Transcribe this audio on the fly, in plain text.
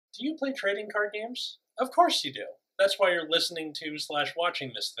Do you play trading card games? Of course you do. That's why you're listening to /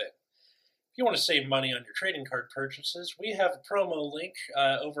 watching this thing. If you want to save money on your trading card purchases, we have a promo link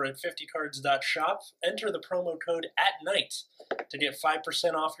over at 50cards.shop. Enter the promo code ATNIGHT to get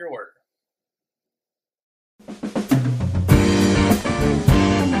 5% off your order.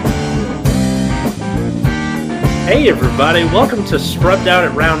 Hey everybody, welcome to Scrubbed Out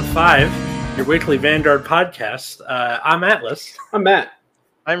at Round 5, your weekly Vanguard podcast. I'm Atlas. I'm Matt.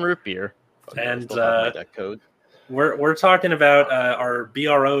 I'm Root Beer. And my deck code. We're talking about our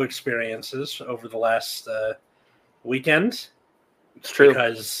BRO experiences over the last weekend. It's true.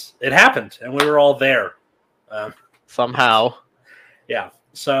 Because it happened, and we were all there. Somehow. Yeah.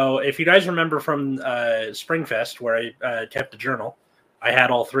 So if you guys remember from Springfest, where I kept a journal, I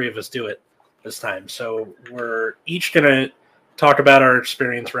had all three of us do it this time. So we're each going to talk about our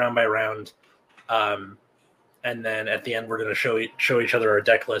experience round by round. And then at the end, we're going to show each other our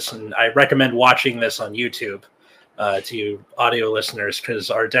deck lists. And I recommend watching this on YouTube to you audio listeners, because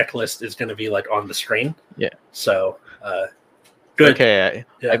our deck list is going to be like on the screen. Yeah. So good. Okay.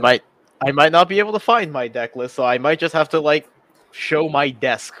 Yeah. I might not be able to find my deck list, so I might just have to show my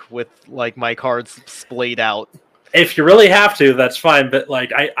desk with my cards splayed out. If you really have to, that's fine. But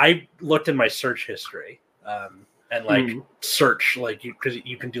I looked in my search history and search because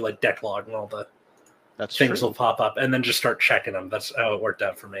you can do deck log and all the things will pop up, and then just start checking them. That's how it worked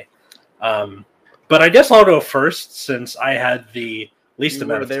out for me. But I guess I'll go first since I had the least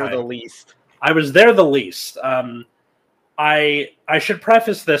amount of time. The least. I was there the least. I should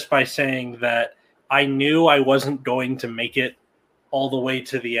preface this by saying that I knew I wasn't going to make it all the way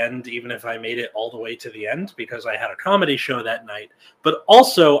to the end, even if I made it all the way to the end, because I had a comedy show that night. But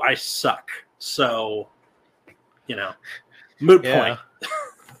also, I suck. So, moot point.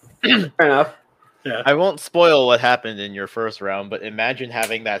 Fair enough. Yeah. I won't spoil what happened in your first round, but imagine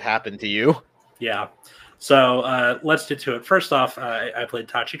having that happen to you. Yeah. So let's get to it. First off, I played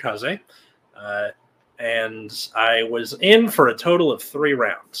Tachikaze, and I was in for a total of 3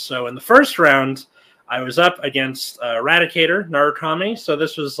 rounds. So in the first round, I was up against Eradicator, Narukami. So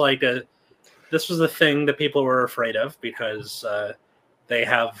this was the thing that people were afraid of, because they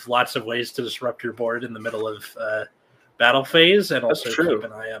have lots of ways to disrupt your board in the middle of battle phase, and also keep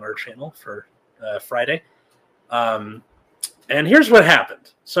an eye on our channel for Friday. And here's what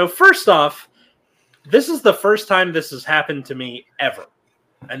happened. So first off, this is the first time this has happened to me ever.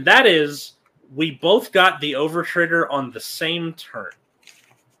 And that is, we both got the overtrigger on the same turn.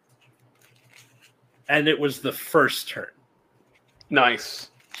 And it was the first turn. Nice.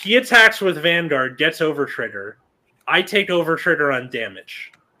 He attacks with Vanguard, gets overtrigger. I take overtrigger on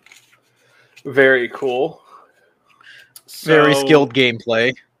damage. Very cool. So very skilled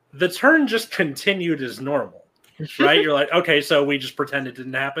gameplay. The turn just continued as normal, right? You're like, okay, so we just pretend it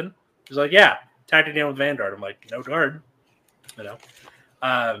didn't happen. He's like, yeah, attacked again with Vanguard. I'm like, no guard,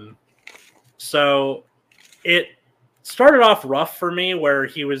 So it started off rough for me, where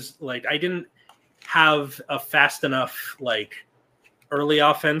he was like, I didn't have a fast enough early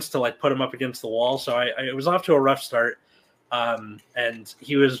offense to put him up against the wall, so I was off to a rough start. And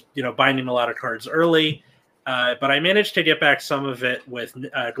he was binding a lot of cards early. But I managed to get back some of it with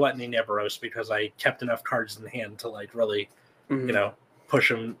Gluttony Neburos, because I kept enough cards in hand to really, push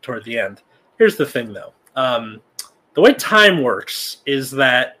him toward the end. Here's the thing, though. The way time works is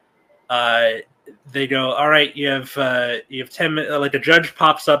that they go, all right, you have 10 minutes. A judge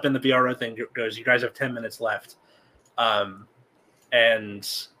pops up in the BRO thing, goes, you guys have 10 minutes left. And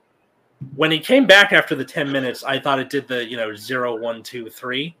when he came back after the 10 minutes, I thought it did the 0, 1, 2,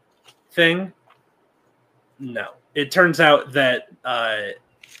 3 thing. No, it turns out that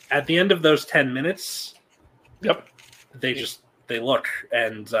at the end of those 10 minutes, they look,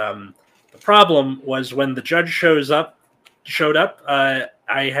 and the problem was when the judge showed up. I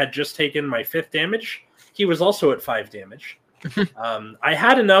had just taken my 5th damage. He was also at 5 damage. I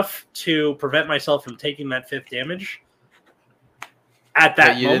had enough to prevent myself from taking that 5th damage at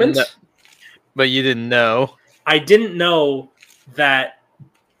that moment. But you didn't know. I didn't know that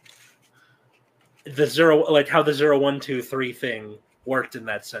the 0, how the 0, 1, 2, 3 thing worked in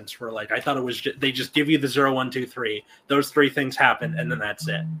that sense, where I thought it was they just give you the 0, 1, 2, 3. Those 3 things happen, and then that's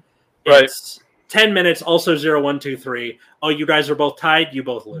it. Right. It's 10 minutes, also 0, 1, 2, 3. Oh, you guys are both tied, you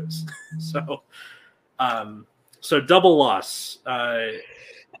both lose. So double loss.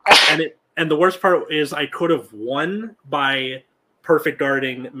 And the worst part is I could have won by perfect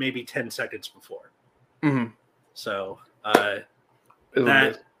guarding maybe 10 seconds before. Mm-hmm. So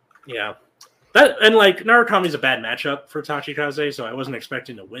Narukami's a bad matchup for Tachikaze, so I wasn't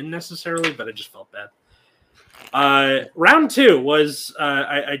expecting to win necessarily, but I just felt bad. Round 2 was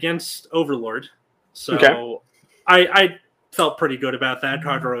against Overlord, so Okay. I felt pretty good about that.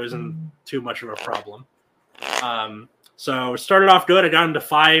 Card draw isn't too much of a problem. So started off good. I got into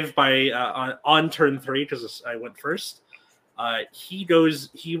 5 by on turn 3 because I went first. He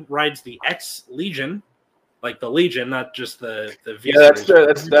rides the X Legion, like the Legion, not just the V. Yeah,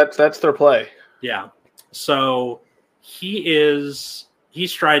 that's their play. Yeah. So he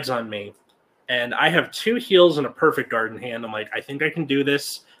strides on me, and I have 2 heals and a perfect guard in hand. I'm like, I think I can do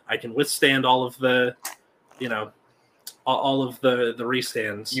this. I can withstand all of the, all of the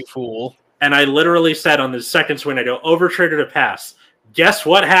restands. You fool. And I literally said on the second swing, I go over trigger to pass. Guess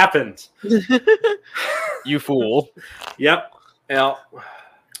what happened? You fool. Yep. Yeah.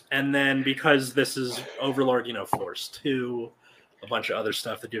 And then because this is Overlord, Force 2, a bunch of other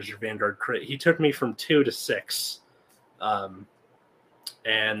stuff that gives your Vanguard crit, he took me from 2 to 6. And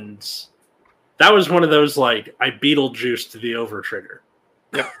that was one of those, like, I Beetlejuiced the over trigger.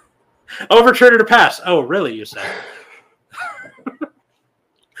 Yeah. Over trigger to pass. Oh, really, you said?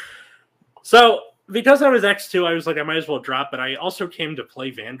 So, because I was X2, I was like, I might as well drop, but I also came to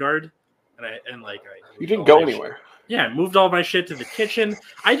play Vanguard. You didn't go anywhere. Yeah, I moved all my shit to the kitchen.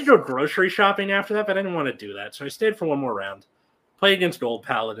 I did go grocery shopping after that, but I didn't want to do that. So I stayed for one more round. Play against Gold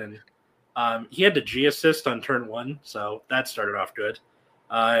Paladin. He had the G assist on turn 1, so that started off good.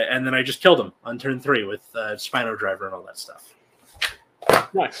 And then I just killed him on turn 3 with Spino Driver and all that stuff.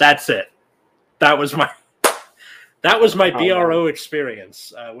 Nice. That's it. That was my BRO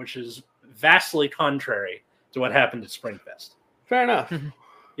experience, which is vastly contrary to what happened at Springfest. Fair enough.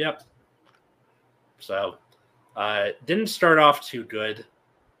 Yep. So, didn't start off too good.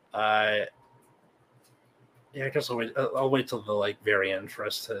 I guess I'll wait till the very end for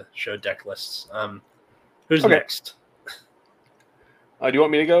us to show deck lists. Who's next? Do you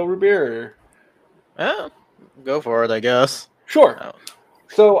want me to go, Ruby? Or? Yeah, go for it, I guess. Sure. Oh.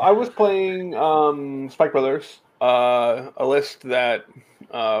 So I was playing Spike Brothers, a list that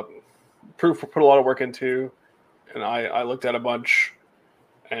Proof put a lot of work into, and I looked at a bunch.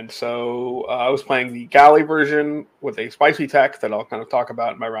 And so I was playing the Galley version with a spicy tech that I'll kind of talk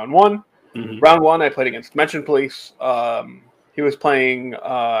about in my round 1. Mm-hmm. Round 1, I played against Dimension Police. He was playing,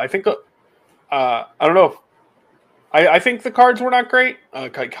 I think, I don't know if, I think the cards were not great,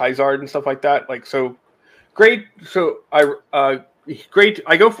 Kaizard and stuff like that. Great. So I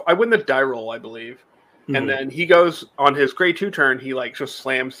win the die roll, I believe. Mm-hmm. And then he goes on his grade 2 turn, he just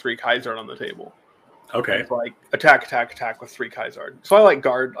slams 3 Kaizard on the table. Okay. It's attack with 3 Kaizard. So I like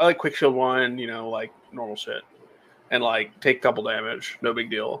guard. I like quick shield 1, normal shit. And take double damage. No big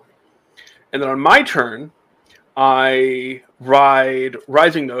deal. And then on my turn, I ride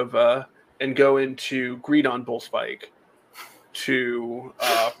Rising Nova and go into Greed on Bullspike to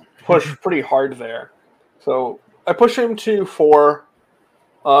push pretty hard there. So I push him to 4.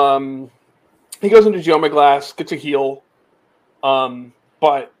 He goes into Geomaglass, gets a heal.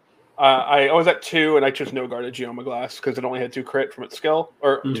 But I was at 2, and I just no guarded Geomaglass because it only had 2 crit from its skill,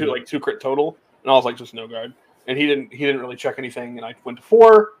 or 2 crit total, and I was just no guard. And he didn't really check anything, and I went to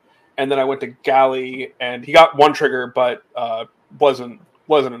 4, and then I went to Galley, and he got 1 trigger, but wasn't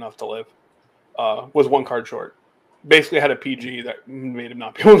enough to live. Was 1 card short. Basically had a PG that made him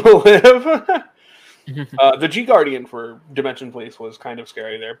not be able to live. The G Guardian for Dimension Police was kind of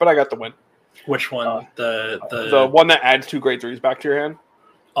scary there, but I got the win. Which one? The one that adds 2 grade 3s back to your hand.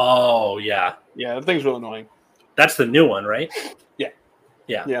 Oh, yeah. Yeah, the thing's real annoying. That's the new one, right? Yeah.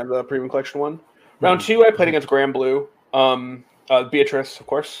 Yeah. Yeah, the Premium Collection one. Round 2, I played against Grand Blue. Beatrice, of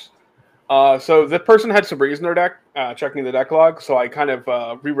course. So the person had Sabreeze in their deck, checking the deck log, so I kind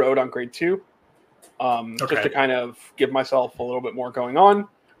of rewrote on grade 2. Just to kind of give myself a little bit more going on.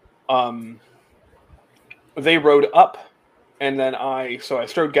 They rode up, and then I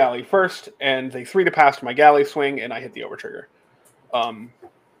strode Galley first, and they 3 to pass my Galley swing, and I hit the overtrigger.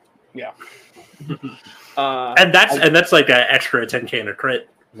 Yeah. And that's like an extra 10k and a crit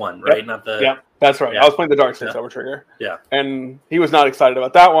one, right? Yep. Not the. Yeah, that's right. Yeah. I was playing the Dark Six Overtrigger. Yeah. And he was not excited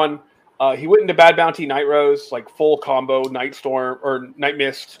about that one. He went into Bad Bounty, Night Rose, full combo, Night Storm or Night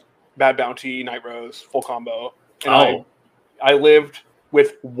Mist, Bad Bounty, Night Rose, full combo. And I lived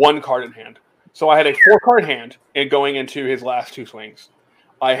with 1 card in hand. So I had a 4-card hand and going into his last 2 swings.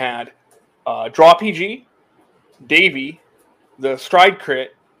 I had Draw PG, Davy, the Stride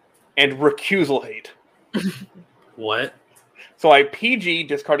crit, and Recusal Hate. What? So I PG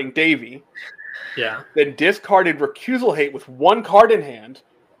discarding Davy, Yeah. then discarded Recusal Hate with 1 card in hand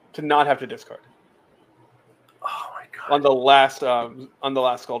to not have to discard Oh my god. on the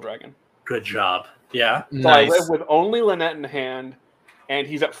last Skull Dragon. Good job. Yeah. So I live with only Lynette in hand, and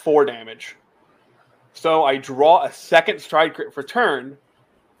he's at 4 damage. So I draw a second Stride Crit for turn,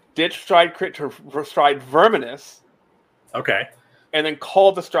 ditch Stride Crit to Stride Verminous, Okay. and then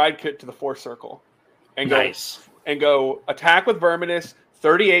call the Stride Crit to the Force Circle. And Nice. Go attack with Verminous,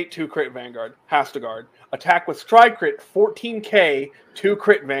 38, 2 crit Vanguard, has to guard. Attack with Stride Crit, 14k, 2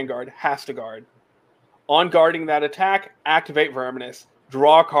 crit Vanguard, has to guard. On guarding that attack, activate Verminous,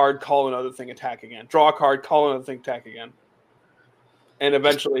 draw a card, call another thing, attack again. Draw a card, call another thing, attack again. And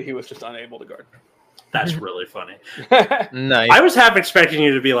eventually he was just unable to guard. That's really funny. Nice. I was half expecting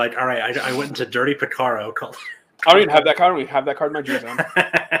you to be like, all right, I went into Dirty Picaro. I don't even have that card. I don't even have that card in my G-Zone.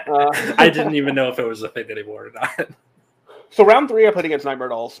 I didn't even know if it was a thing anymore or not. So round 3, I played against Nightmare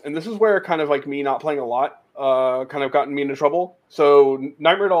Dolls, and this is where kind of like me not playing a lot kind of gotten me into trouble. So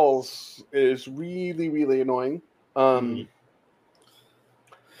Nightmare Dolls is really, really annoying. He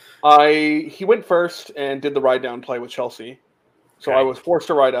went first and did the ride down play with Chelsea. So I was forced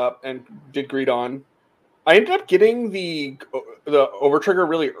to ride up and did greed on. I ended up getting the over trigger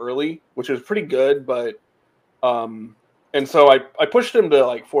really early, which is pretty good, but and so I pushed him to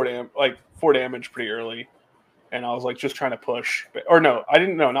like 4 damage pretty early. And I was like just trying to push, or no, I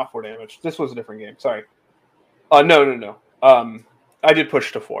didn't know, not 4 damage. This was a different game. Sorry. No. I did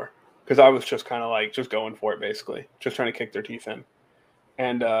push to 4 because I was just kind of like just going for it, basically, just trying to kick their teeth in.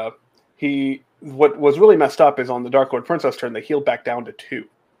 And what was really messed up is on the Dark Lord Princess turn, they healed back down to 2.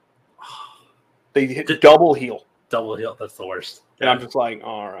 They hit double heal. Double heal. That's the worst. And I'm just like,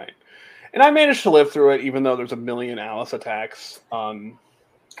 all right. And I managed to live through it, even though there's a million Alice attacks.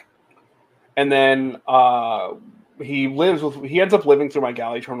 And then he ends up living through my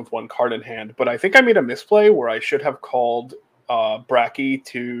galley turn with 1 card in hand. But I think I made a misplay where I should have called Bracky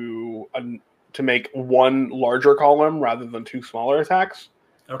to make 1 larger column rather than 2 smaller attacks.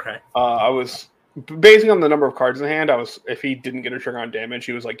 Okay. I was basing on the number of cards in hand. If he didn't get a trigger on damage,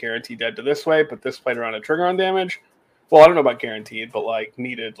 he was like guaranteed dead to this way. But this played around a trigger on damage. Well, I don't know about guaranteed, but like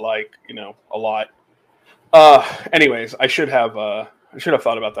needed like a lot. Anyways, I should have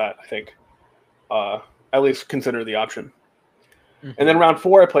thought about that. I think. At least consider the option. Mm-hmm. And then round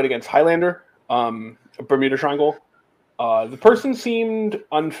 4, I played against Highlander, Bermuda Triangle. The person seemed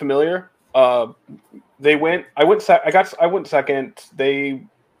unfamiliar. I went second. They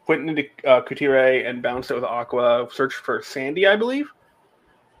went into Kutire and bounced it with Aqua, searched for Sandy, I believe.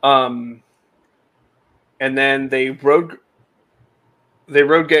 And then they rode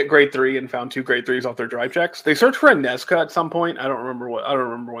get grade 3 and found 2 grade 3s off their drive checks. They searched for a Nezca at some point. I don't remember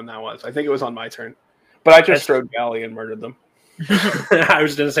when that was. I think it was on my turn. But I just strode Galley and murdered them. I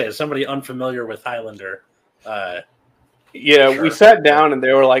was going to say, as somebody unfamiliar with Highlander. Yeah, sure. We sat down and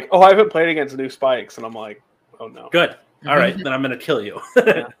they were like, "Oh, I haven't played against new spikes," and I'm like, "Oh no." Good. All right, then I'm going to kill you.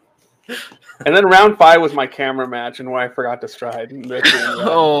 Yeah. And then round 5 was my camera match, and where I forgot to stride.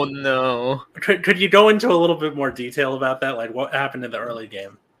 Oh no! Could you go into a little bit more detail about that? Like, what happened in the early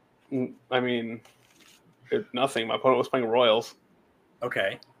game? I mean, nothing. My opponent was playing Royals.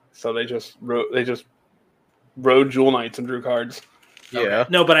 Okay. So they just rode Jewel Knights and drew cards. Yeah. Okay.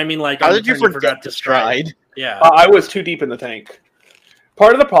 No, but I mean, like, how did you forget to stride? Yeah. I was too deep in the tank.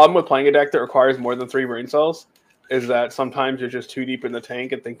 Part of the problem with playing a deck that requires more than 3 brain cells is that sometimes you're just too deep in the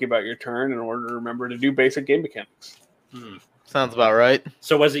tank and thinking about your turn in order to remember to do basic game mechanics. Sounds about right.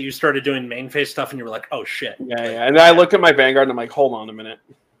 So was it you started doing main phase stuff and you were like, oh shit. Yeah. And then I looked at my Vanguard and I'm like, hold on a minute.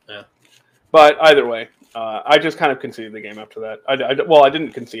 Yeah. But either way, I just kind of conceded the game after that. I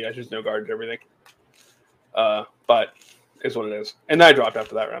didn't concede. I just no guarded everything. But is what it is. And then I dropped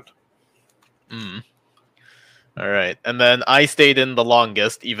after that round. All right. And then I stayed in the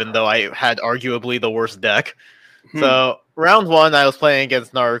longest, even though I had arguably the worst deck. So round 1, I was playing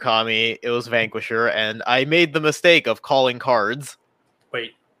against Narukami. It was Vanquisher, and I made the mistake of calling cards.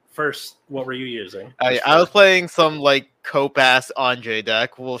 Wait, first, what were you using? I was playing some like Cope-ass Anjay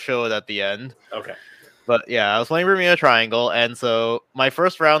deck. We'll show it at the end. Okay. But yeah, I was playing Bermuda Triangle, and so my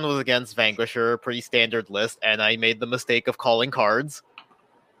first round was against Vanquisher, pretty standard list, and I made the mistake of calling cards.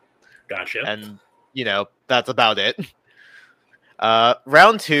 Gotcha. And, that's about it.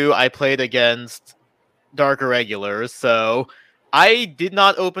 Round 2, I played against Dark Irregulars, so I did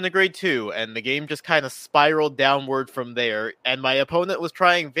not open a grade 2, and the game just kind of spiraled downward from there, and my opponent was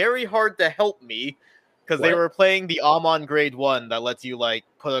trying very hard to help me, because they were playing the Amon grade 1 that lets you, like,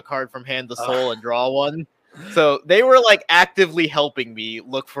 put a card from hand to soul and draw one. So they were, like, actively helping me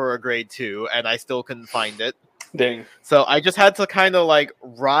look for a grade 2, and I still couldn't find it. Dang. So I just had to kind of, like,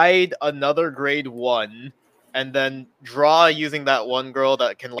 ride another grade 1, and then draw using that one girl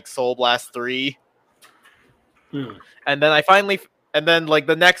that can, like, Soul Blast 3. And then like,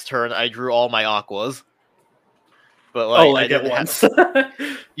 the next turn, I drew all my Aquas. But, like, at once.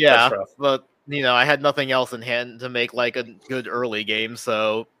 Yeah, but I had nothing else in hand to make like a good early game,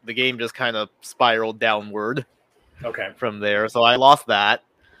 so the game just kind of spiraled downward Okay. from there. So I lost that.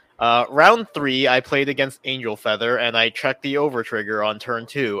 Round 3, I played against Angel Feather, and I checked the over trigger on turn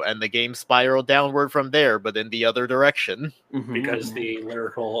 2, and the game spiraled downward from there, but in the other direction. Because the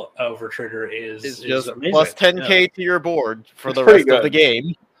lyrical over trigger It's is just amazing. plus 10k to your board for It's the pretty rest of the good.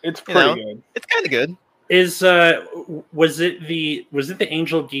 game. It's pretty good. It's kind of good. Was it the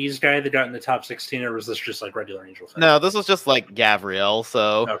Angel Geese guy that got in the top 16, or was this just like regular Angel Feather? No, this was just like Gavriel.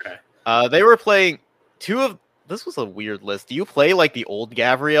 So Okay. they were playing this was a weird list. Do you play like the old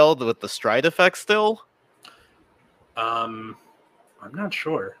Gavriel with the stride effect still? I'm not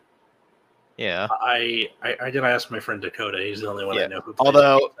sure. Yeah. I did ask my friend Dakota. He's the only one I know who plays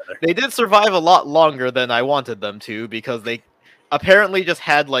Although Angel Feather. they did survive a lot longer than I wanted them to, because they apparently just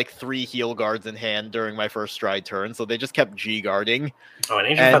had like 3 heal guards in hand during my first stride turn, so they just kept G guarding. Oh, and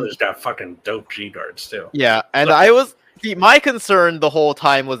Angel Feather's got fucking dope G guards too. Yeah, and my concern the whole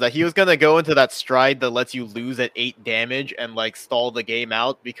time was that he was gonna go into that stride that lets you lose at 8 damage and like stall the game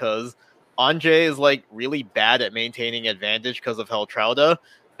out, because Anjay is like really bad at maintaining advantage because of Heltrauda,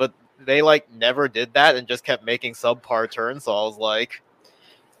 but they like never did that and just kept making subpar turns. So I was like,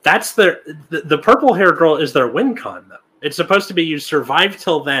 That's the purple hair girl is their win con though. It's supposed to be you survive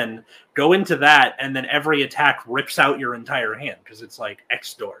till then, go into that, and then every attack rips out your entire hand because it's like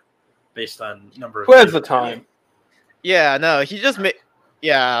X door based on number of. Who has the time? yeah, no, he just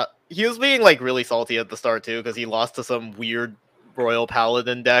he was being like really salty at the start too because he lost to some weird Royal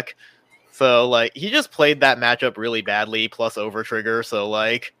Paladin deck. So like he just played that matchup really badly plus over trigger. So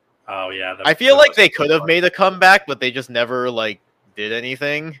like, Oh yeah, I feel like they could have made a comeback, but they just never like did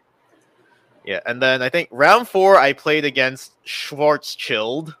anything. Yeah, and then I think round 4 I played against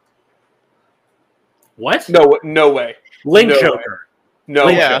Schwarzschild. What? No way. Link no Joker. No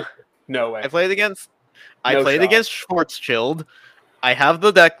way. Yeah. No way. I played against No shot. against Schwarzschild. I have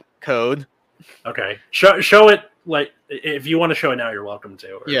the deck code. Okay, show it. Like if you want to show it now, you're welcome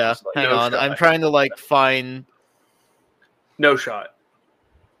to. Or Yeah, just, like, hang no on. shot. I'm trying to like find. No shot.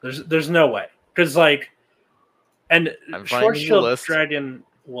 There's no way because like, and I'm finding the Schwarzschild list. Dragon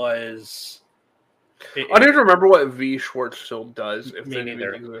was. I don't even remember what V Schwarzschild does, if Me it even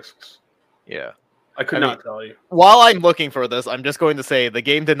neither. exists. Yeah. I could I not mean- tell you. While I'm looking for this, I'm just going to say the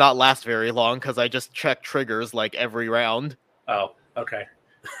game did not last very long because I just checked triggers like every round. Oh, okay.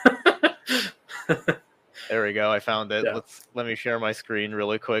 There we go. I found it. Yeah. Let me share my screen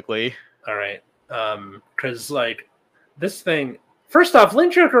really quickly. All right. Because like this thing. First off,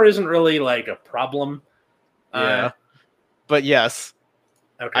 Link Joker isn't really like a problem. Yeah. But yes,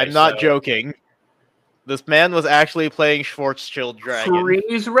 Okay, I'm not so- joking. This man was actually playing Schwarzschild Dragon.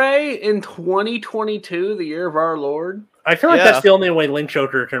 Freeze Ray in 2022, the year of our Lord. I feel like Yeah. that's the only way Link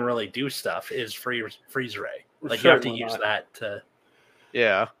Joker can really do stuff is freeze ray. Like you have to Certainly use not. that to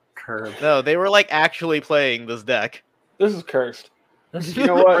Yeah. curb. No, they were like actually playing this deck. This is cursed. That's You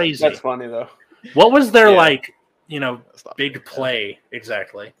know what? crazy. That's funny though. What was their Yeah. like? Stop. Big play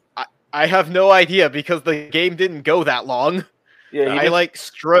exactly. I have no idea because the game didn't go that long. Yeah, I like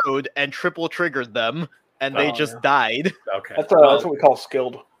strode and triple triggered them, and they Oh, just yeah. died. Okay. that's Well, what we call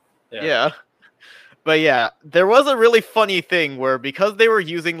skilled. Yeah. But yeah, there was a really funny thing where because they were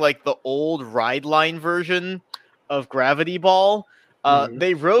using like the old ride line version of Gravity Ball, Mhm.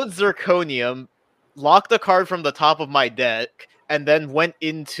 they rode Zirconium, locked a card from the top of my deck, and then went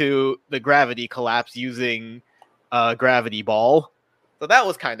into the Gravity Collapse using Gravity Ball. So that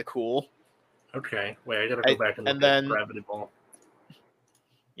was kind of cool. Okay. Wait, I gotta go back and look and at then- Gravity Ball.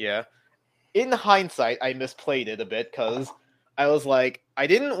 Yeah. In hindsight, I misplayed it a bit because I was like, I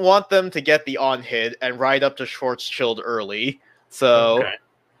didn't want them to get the on hit and ride up to Schwarzschild early. So Okay.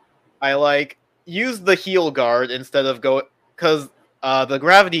 I like used the heal guard instead of because the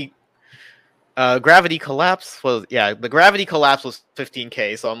gravity collapse was the gravity collapse was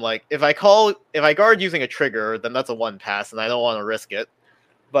 15k. So I'm like, if I guard using a trigger, then that's a 1 pass, and I don't want to risk it.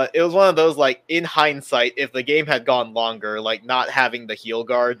 But it was one of those like in hindsight, if the game had gone longer, like not having the heal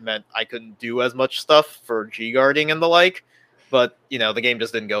guard meant I couldn't do as much stuff for G guarding and the like. But the game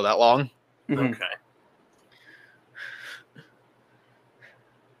just didn't go that long. Mhm. Okay.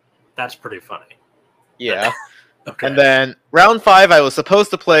 That's pretty funny. Yeah. Okay. And then round 5, I was supposed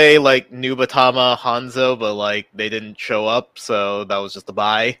to play like Nubatama Hanzo, but like they didn't show up, so that was just a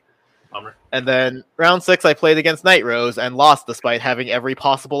bye. Bummer. And then round 6, I played against Night Rose and lost despite having every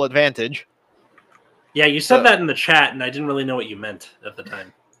possible advantage. Yeah, you said that in the chat, and I didn't really know what you meant at the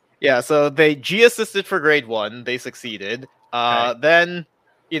time. Yeah, so they G assisted for grade 1. They succeeded. Then,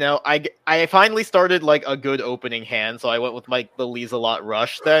 I finally started like a good opening hand, so I went with like the Lieselot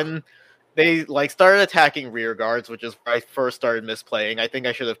Rush. Then they like started attacking rear guards, which is where I first started misplaying. I think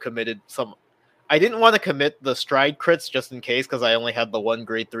I should have committed some. I didn't want to commit the stride crits just in case because I only had the one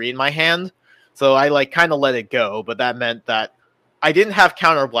grade 3 in my hand, so I like kind of let it go. But that meant that I didn't have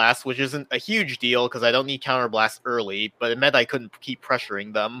counterblast, which isn't a huge deal because I don't need counterblast early. But it meant I couldn't keep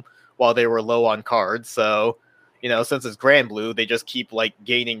pressuring them while they were low on cards. So, since it's Grand Blue, they just keep like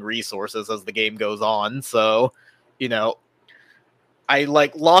gaining resources as the game goes on. So, I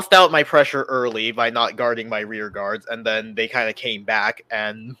like lost out my pressure early by not guarding my rear guards, and then they kind of came back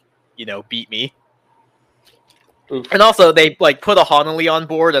and beat me. Oof. And also they like put a Honolly on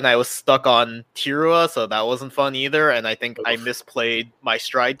board, and I was stuck on Tirua, so that wasn't fun either. And I think I misplayed my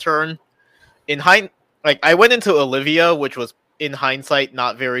stride turn. I went into Olivia, which was in hindsight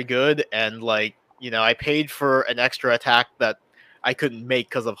not very good, and I paid for an extra attack that I couldn't make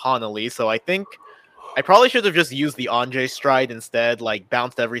because of Honolly. So I think I probably should have just used the Anjay stride instead, like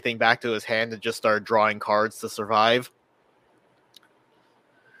bounced everything back to his hand and just started drawing cards to survive.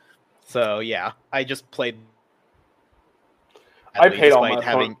 So yeah, I just played. I paid all my despite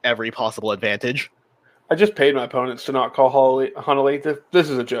having every possible advantage. I just paid my opponents to not call Honolly. This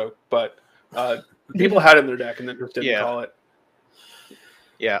is a joke, but people had it in their deck and then just didn't call it.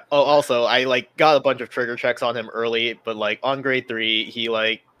 Yeah. Oh, also, I got a bunch of trigger checks on him early, but on grade 3,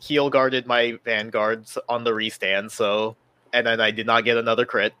 he heal guarded my vanguards on the restand. So, and then I did not get another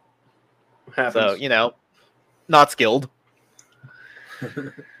crit. Happens. So not skilled.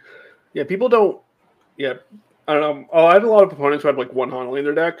 Yeah, people don't. Yeah, I don't know. Oh, I had a lot of opponents who had one Honolly in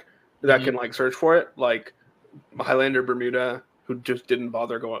their deck that can search for it, like Highlander Bermuda, who just didn't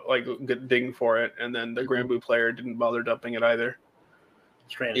bother digging for it, and then the Grand Blue player didn't bother dumping it either.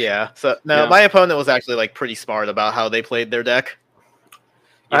 Strange. Yeah. So no, my opponent was actually pretty smart about how they played their deck.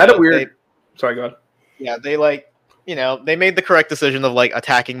 I had a weird. Sorry, go ahead. Yeah, they they made the correct decision of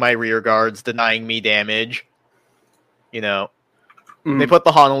attacking my rear guards, denying me damage. They put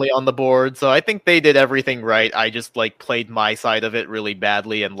the Honolly on the board, so I think they did everything right. I just played my side of it really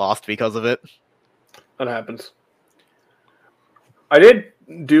badly and lost because of it. That happens. I did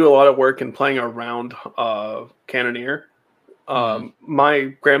do a lot of work in playing around Cannoneer.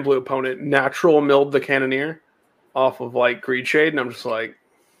 My Grand Blue opponent natural milled the Cannoneer off of Greed Shade, and I'm just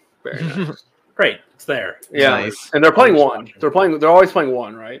very nice. Great, it's there. Yeah, nice. And they're playing one. They're always playing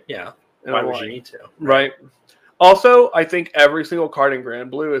one, right? Yeah. And Why would you need to? Right. Also, I think every single card in Grand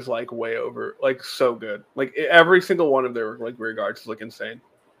Blue is way over, so good. Every single one of their rear guards is insane.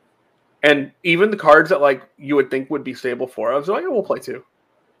 And even the cards that you would think would be stable for us, they're we'll play 2.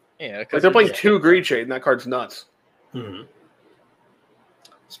 Yeah, because they're playing 2 Greed Shade, and that card's nuts. Mm-hmm.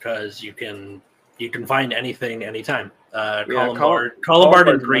 It's because you can find anything anytime. Columbard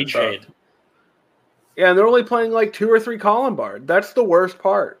and Greed Shade. Yeah, and they're only playing 2 or 3 Columbard. That's the worst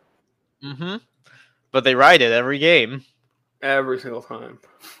part. Mm-hmm. But they ride it every game. Every single time.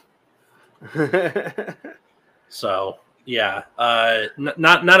 So, yeah.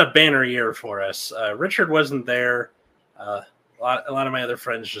 Not a banner year for us. Richard wasn't there. A lot of my other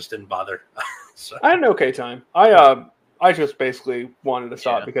friends just didn't bother. So. I had an okay time. I just basically wanted to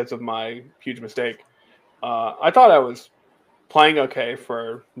stop because of my huge mistake. I thought I was playing okay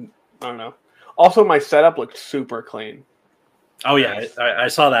for, I don't know. Also, my setup looked super clean. Oh, yeah. I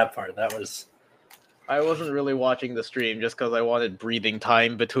saw that part. That was... I wasn't really watching the stream just because I wanted breathing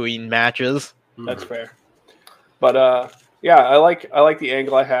time between matches. That's fair. But I like the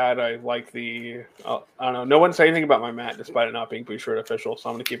angle I had. I like the I don't know. No one said anything about my mat despite it not being Bouchard official, so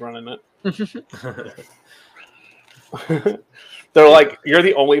I'm gonna keep running it. They're you're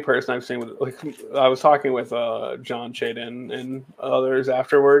the only person I've seen with. I was talking with John Chaden and others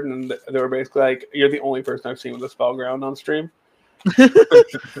afterward, and they were basically you're the only person I've seen with a spell ground on stream.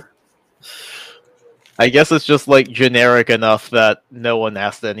 I guess it's just generic enough that no one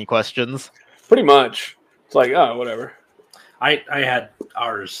asked any questions. Pretty much. It's oh, whatever. I had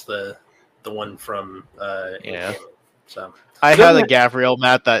ours, the one from yeah. So I had a Gabriel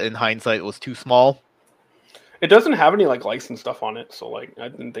mat that in hindsight was too small. It doesn't have any license stuff on it, so I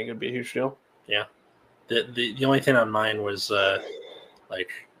didn't think it'd be a huge deal. Yeah. The only thing on mine was our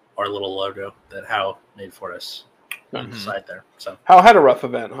little logo that Hao made for us on the side there. So Hao had a rough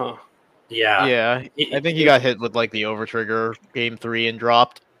event, huh? Yeah. Yeah. I think he got hit with the overtrigger game 3 and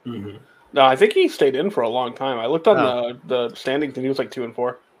dropped. Mm-hmm. No, I think he stayed in for a long time. I looked on the standings and he was 2 and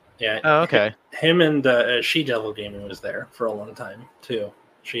 4. Yeah. Oh, okay. Him and She Devil Gaming was there for a long time too.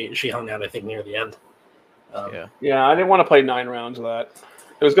 She hung out I think near the end. Yeah, I didn't want to play 9 rounds of that.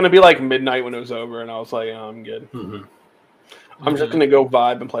 It was going to be midnight when it was over, and I was oh, I'm good. Mm-hmm. I'm just going to go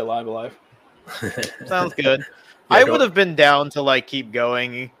vibe and play Live Alive. Sounds good. I would have been down to keep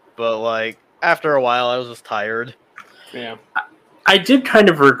going, but like after a while, I was just tired. Yeah. I did kind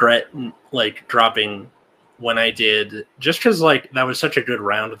of regret like dropping when I did, just because like that was such a good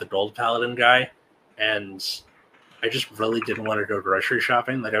round with the Gold Paladin guy, and I just really didn't want to go grocery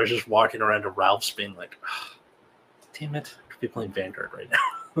shopping. Like I was just walking around to Ralph's, being like, oh, "Damn it, I could be playing Vanguard right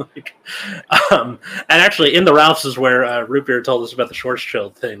now." Like, and actually, in the Ralph's is where Root Beer told us about the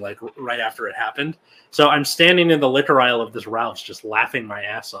Schwarzschild thing, like right after it happened. So I'm standing in the liquor aisle of this Ralph's, just laughing my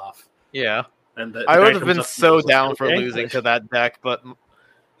ass off. Yeah. And I would have been so down for losing to that deck, but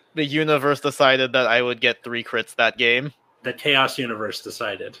the universe decided that I would get 3 crits that game. The Chaos Universe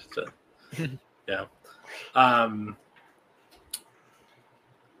decided. So, yeah.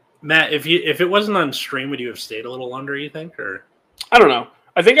 Matt, if it wasn't on stream, would you have stayed a little longer, you think? Or I don't know.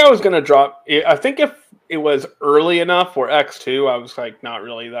 I think I was going to drop. I think if it was early enough for X2, I was like not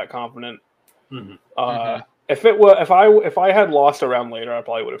really that confident. Mm-hmm. If I had lost a round later, I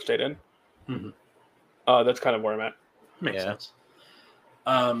probably would have stayed in. Mm-hmm. That's kind of where I'm at. Makes sense.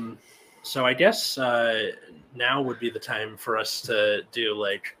 So I guess now would be the time for us to do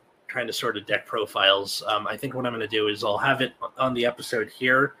like kind of sort of deck profiles. I think what I'm going to do is I'll have it on the episode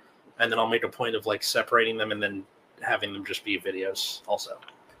here, and then I'll make a point of like separating them and then having them just be videos also.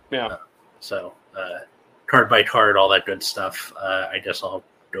 Yeah. So card by card, all that good stuff. I guess I'll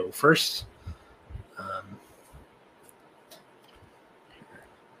go first.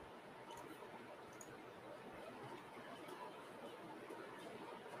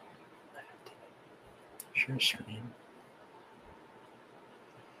 Share screen.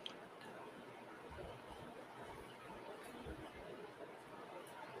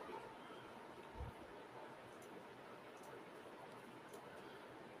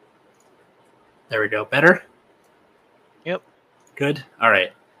 There we go. Better? Yep. Good. All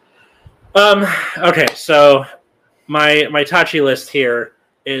right. Okay, so my Tachi list here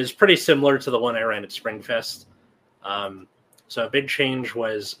is pretty similar to the one I ran at Springfest. So a big change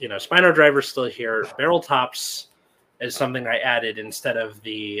was, Spino Driver's still here. Barrel Tops is something I added instead of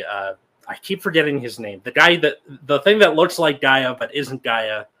the I keep forgetting his name. The thing that looks like Gaia but isn't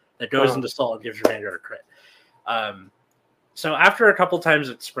Gaia, that goes into Salt and gives your Vanguard a crit. So after a couple times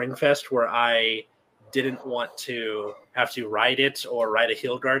at Springfest where I didn't want to have to ride it or ride a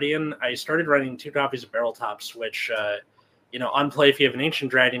Heal Guardian, I started running 2 copies of Barrel Tops, which, on play, if you have an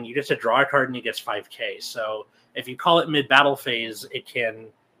Ancient Dragon, you get to draw a card and you get 5k. So if you call it mid-battle phase, it can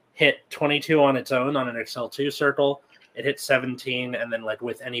hit 22 on its own on an XL2 circle. It hits 17, and then like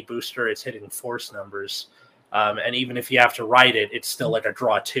with any booster, it's hitting force numbers. And even if you have to ride it, it's still like a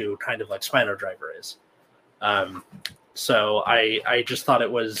draw 2, kind of like Spino Driver is. So I just thought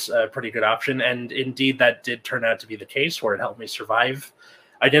it was a pretty good option, and indeed that did turn out to be the case, where it helped me survive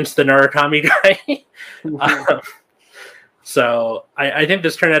against the Narukami guy. So I think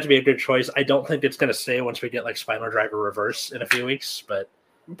this turned out to be a good choice. I don't think it's going to stay once we get like Spino Driver Reverse in a few weeks, but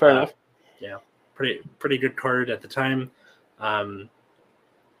fair enough. Yeah, pretty good card at the time.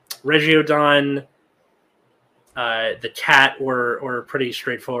 Regiodon, the Cat were pretty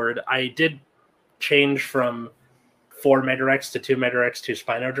straightforward. I did change from 4 Megarex to 2 Megarex to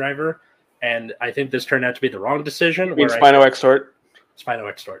Spino Driver, and I think this turned out to be the wrong decision. You mean Spino Extort? Spino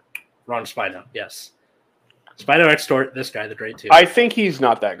Extort. Wrong Spino, yes. Spino Extort, this guy, the grade 2. I think he's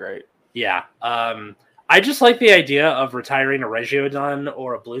not that great. Yeah. I just like the idea of retiring a Regiodon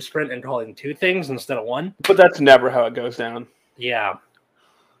or a Blue Sprint and calling 2 things instead of 1. But that's never how it goes down. Yeah.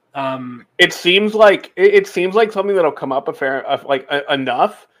 It seems like something that'll come up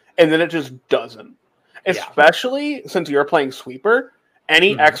enough, and then it just doesn't. Especially since you're playing Sweeper,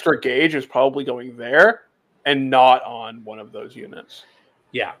 any extra gauge is probably going there and not on one of those units.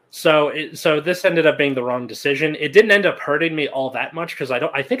 Yeah. So this ended up being the wrong decision. It didn't end up hurting me all that much because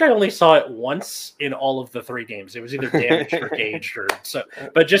I think I only saw it once in all of the 3 games. It was either damaged or gauged or so.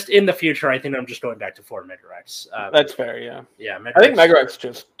 But just in the future, I think I'm just going back to 4 Megarex. That's fair. Yeah. Yeah. I think Megarex is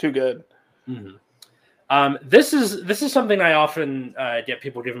just too good. Mm-hmm. This is something I often get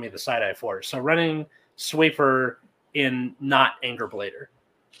people giving me the side eye for. So running Sweeper in not Anger Blader.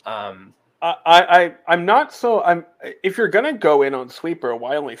 I'm not so. If you're gonna go in on Sweeper,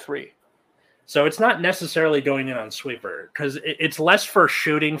 why only 3? So it's not necessarily going in on Sweeper because it's less for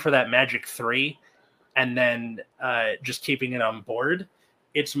shooting for that magic 3, and then just keeping it on board.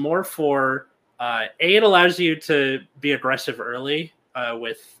 It's more for it allows you to be aggressive early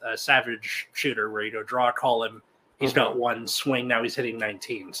with a Savage Shooter, where you go draw, call him. He's got 1 swing. Now he's hitting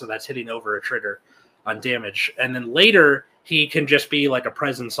 19, so that's hitting over a trigger on damage. And then later he can just be like a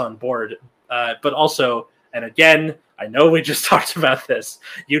presence on board. But also, and again, I know we just talked about this,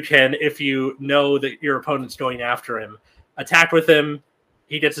 you can, if you know that your opponent's going after him, attack with him.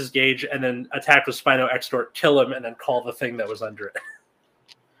 he gets his gauge, and then attack with Spino Extort, kill him, and then call the thing that was under it.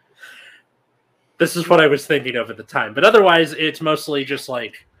 This is what I was thinking of at the time. But otherwise, it's mostly just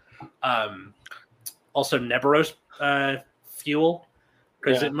like also Neberos fuel,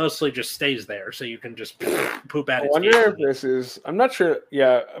 because it mostly just stays there, so you can just poop at it. I wonder if this is... I'm not sure.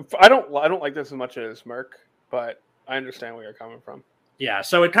 Yeah, I don't like this as much as Merc, but I understand where you're coming from. Yeah,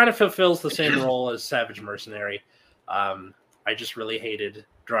 so it kind of fulfills the same role as Savage Mercenary. I just really hated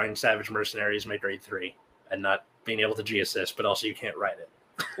drawing Savage Mercenary as my grade 3 and not being able to G-assist, but also you can't ride it.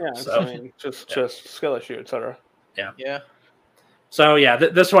 Yeah, so, I mean, just skill issue, etc. Yeah. So yeah,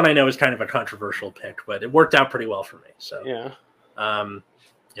 this one I know is kind of a controversial pick, but it worked out pretty well for me. So yeah,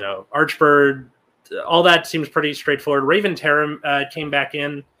 Archbird, all that seems pretty straightforward. Raven Tarim came back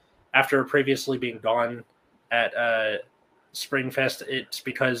in after previously being gone at Springfest. It's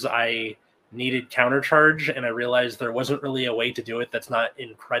because I needed countercharge, and I realized there wasn't really a way to do it that's not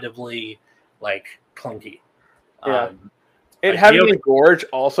incredibly clunky. Yeah. Having a Gorge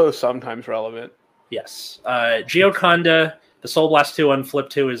also sometimes relevant. Yes. Geoconda, the Soul Blast 2 on Flip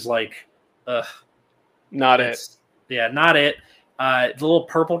 2 is not it. Yeah, not it. The little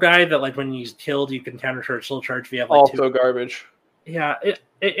purple guy that when he's killed you can countercharge Soul Charge if you have also garbage. Yeah,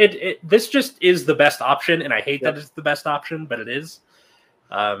 this just is the best option, and I hate that it's the best option, but it is.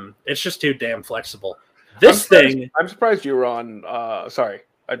 It's just too damn flexible. I'm surprised you were on sorry.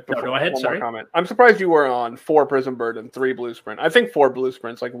 Go ahead. Sorry. Comment. I'm surprised you were on 4 Prism Bird and 3 Blue Sprint. I think 4 Blue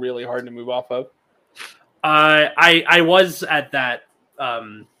Sprint's really hard to move off of. I was at that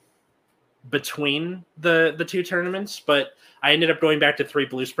between the two tournaments, but I ended up going back to 3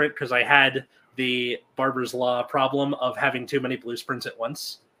 Blue Sprint because I had the Barber's Law problem of having too many Blue Sprints at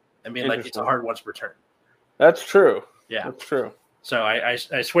once and being it's a hard once per turn. That's true. Yeah, that's true. So I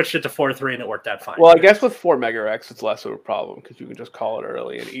switched it to 4-3 and it worked out fine. Well, I guess with 4 Mega Rex, it's less of a problem because you can just call it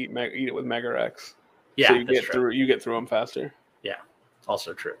early and eat it with Mega Rex. Yeah, so you get through them faster. Yeah,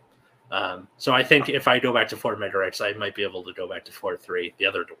 also true. So I think if I go back to 4 Mega Rex, I might be able to go back to 4-3 the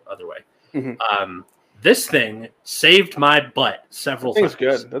other way. Mm-hmm. This thing saved my butt several times.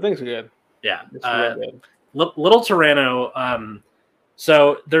 That thing's good. Yeah. It's really good. Little Tyranno.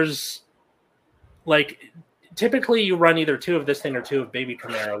 So there's typically you run either 2 of this thing or 2 of Baby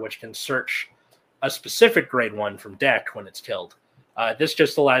Chimera, which can search a specific grade 1 from deck when it's killed. This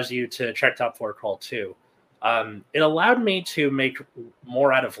just allows you to check top 4, call 2. It allowed me to make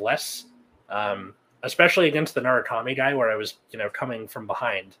more out of less, especially against the Narukami guy where I was, coming from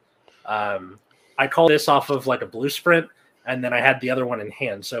behind. I called this off of a Blue Sprint, and then I had the other one in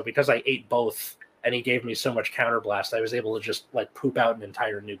hand. So because I ate both and he gave me so much counterblast, I was able to just poop out an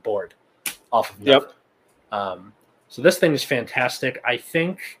entire new board off of nothing. Yep. So this thing is fantastic. I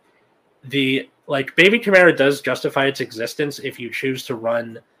think the Baby Chimera does justify its existence if you choose to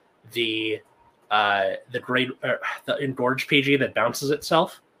run the Engorged PG that bounces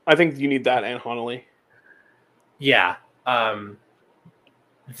itself. I think you need that and Honolulu. Yeah.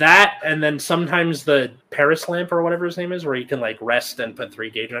 That and then sometimes the Paris Lamp or whatever his name is, where you can rest and put 3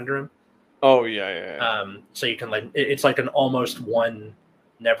 gauge under him. Oh yeah. So you can it's an almost 1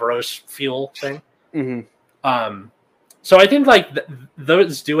 Neveros fuel thing. Mm-hmm. So I think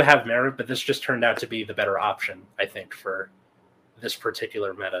those do have merit, but this just turned out to be the better option, I think, for this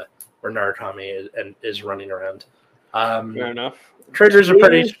particular meta where Narukami is running around. Fair enough. Triggers are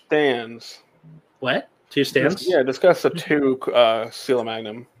pretty stands. What? 2 stands? Yeah, discuss the 2 Sela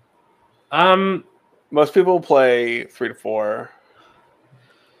Magnum. Most people play 3 to 4.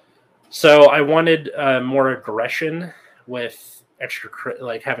 So I wanted more aggression with extra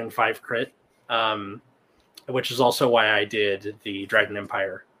crit, having 5 crit, which is also why I did the Dragon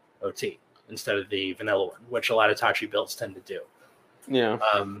Empire OT instead of the vanilla one, which a lot of Tachi builds tend to do. Yeah.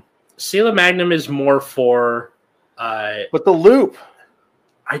 Sela Magnum is more for but the loop.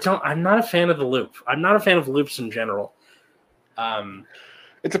 I'm not a fan of the loop. I'm not a fan of loops in general.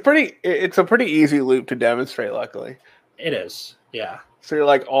 It's a pretty easy loop to demonstrate, luckily. It is, yeah. So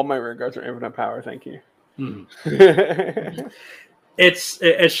you're all my rear guards are infinite power, thank you.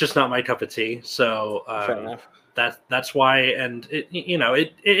 It's just not my cup of tea. So fair enough. That's why, and it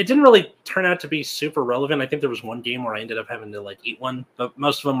didn't really turn out to be super relevant. I think there was one game where I ended up having to eat one, but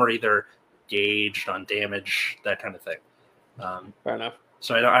most of them were either gauged on damage, that kind of thing. Fair enough.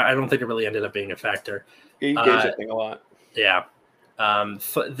 So I don't think it really ended up being a factor. Yeah, you gauge that thing a lot. Yeah.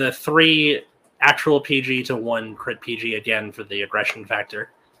 The 3 actual PG to 1 crit PG again for the aggression factor.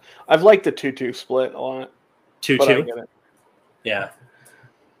 I've liked the 2-2 split a lot. 2-2? Yeah.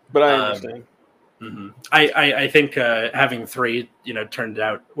 But I understand. Mm-hmm. I think having 3,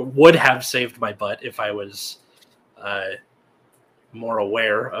 would have saved my butt if I was more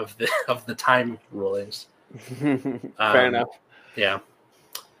aware of the time rulings. Fair enough. Yeah,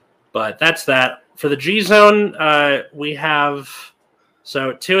 but that's that for the G zone. We have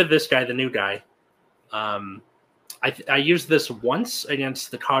 2 of this guy, the new guy. I used this once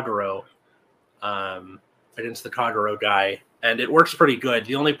against the Kagero, guy, and it works pretty good.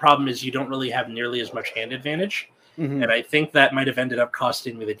 The only problem is you don't really have nearly as much hand advantage, and I think that might have ended up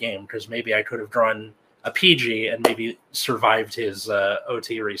costing me the game because maybe I could have drawn a PG and maybe survived his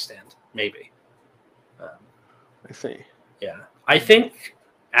OT restand. Maybe. I see. Yeah, I think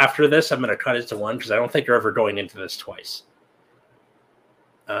after this I'm going to cut it to 1 because I don't think you're ever going into this twice.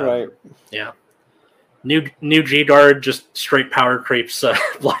 Right. Yeah. New G guard, just straight power creeps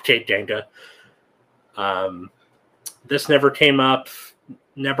Blockade Genga. This never came up.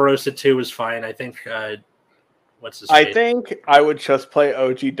 Neburosa 2 was fine. I think what's his face? I think I would just play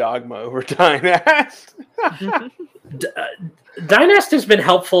OG Dogma over Dynast. Dynast has been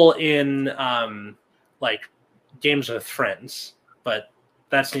helpful in like games with friends, but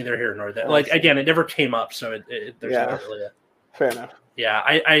that's neither here nor there. Like again, it never came up, so there's not really a... Fair enough. Yeah,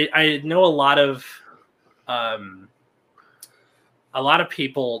 I know a lot of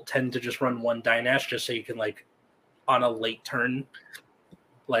people tend to just run 1 Dynash just so you can, like, on a late turn,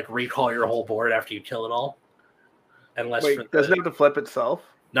 like, recall your whole board after you kill it all. Unless Wait, doesn't it have to flip itself?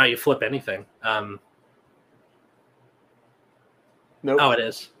 No, you flip anything. Nope. Oh, it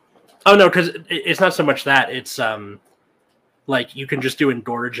is. Oh, no, because it's not so much that. It's, like, you can just do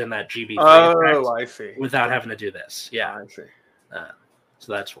Engorge in that GB3 Oh, I see. without having to do this. Yeah. I see.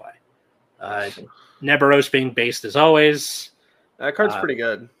 So that's why. Neburos being based as always. That card's pretty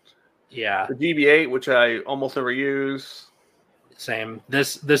good. Yeah. The GB8, which I almost never use. Same.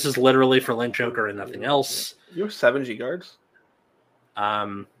 This is literally for Link Joker and nothing else. You have 7 G guards?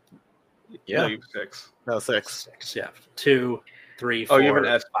 Yeah. No, you have 6. No, 6. 6, yeah. 2, 3, 4, Oh, you have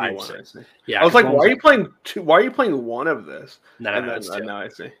an SP 5, one. 6. I see. Yeah. I was like, why are you playing 2? Why are you playing 1 of this? No, And it's 2. now I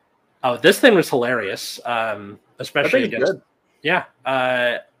see. Oh, this thing was hilarious. I Especially think it's against. good. Yeah.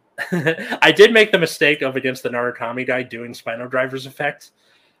 I did make the mistake of against the Narukami guy doing Spino Driver's effect,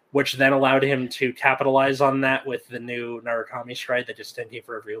 which then allowed him to capitalize on that with the new Narukami stride that just 10k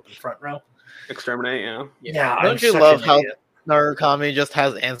for every open front row. Exterminate, yeah. Yeah, Don't you love how Narukami just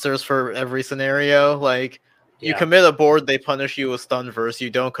has answers for every scenario? Like, you commit a board, they punish you with stun verse. You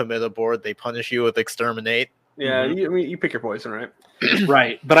don't commit a board, they punish you with exterminate. Yeah, you pick your poison, right?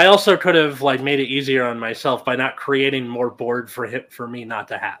 Right, but I also could have like made it easier on myself by not creating more board for me not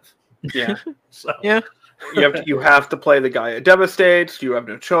to have. Yeah. So Yeah. You have to play the guy. It devastates. You have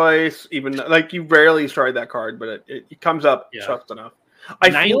no choice. Even like you rarely stride that card, but it comes up just enough.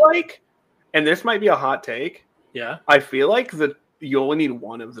 I feel like, and this might be a hot take. Yeah. I feel like that you only need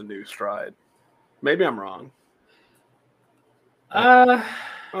 1 of the new stride. Maybe I'm wrong. I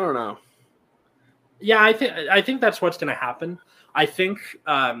don't know. Yeah, I think that's what's going to happen. I think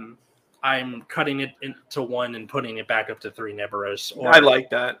I'm cutting it into 1 and putting it back up to 3 Neburos. Or I like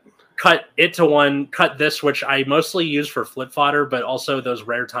that. Cut it to 1. Cut this, which I mostly use for flip fodder, but also those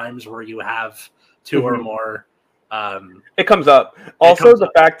rare times where you have 2 or more. It comes up. Also, the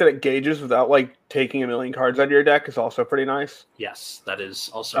fact that it gauges without like taking a million cards out of your deck is also pretty nice. Yes, that is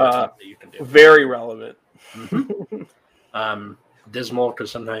also a thing that you can do. Very relevant. Dismal because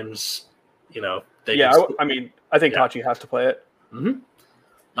sometimes, I mean, I think Tachi has to play it.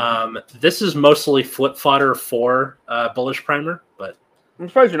 This is mostly flip fodder for Bullish Primer, but I'm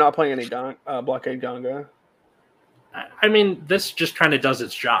surprised you're not playing any Blockade Ganga. I mean, this just kind of does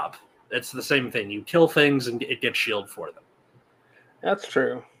its job. It's the same thing. You kill things and it gets shield for them. That's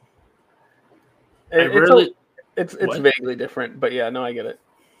true. It's vaguely different, but yeah, no, I get it.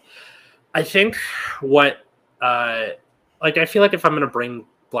 I think I feel like if I'm going to bring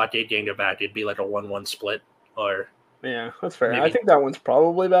Blockade Genga back, it'd be like a 1-1 split. Or yeah, that's fair. Maybe. I think that one's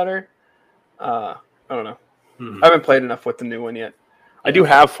probably better. I don't know. I haven't played enough with the new one yet. I do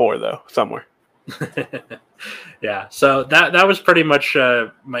have 4 though somewhere. Yeah, so that was pretty much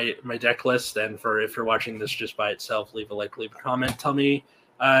my deck list. And if you're watching this just by itself, leave a like, leave a comment. Tell me,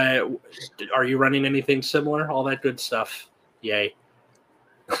 are you running anything similar? All that good stuff. Yay!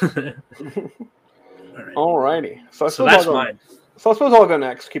 Alrighty. So that's mine. So I suppose I'll go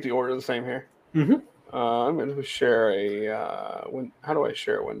next. Keep the order the same here. Mm-hmm. I'm going to share a. How do I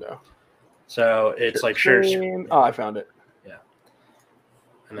share a window? So it's like share screen. Oh, I found it. Yeah.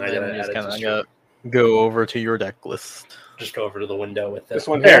 And then I gotta go over to your deck list. Just go over to the window with this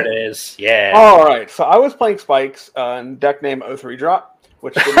one. There here? it is. Yeah. All right. So I was playing Spikes and deck name O3 Drop,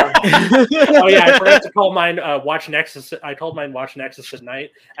 which did not oh yeah, I forgot to call mine Watch Nexus. I called mine Watch Nexus at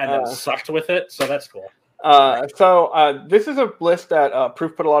night and then sucked with it. So that's cool. This is a list that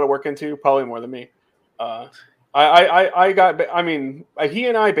Proof put a lot of work into, probably more than me. I mean, he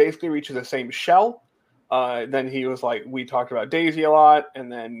and I basically reached the same shell. Then he was like, we talked about Daisy a lot,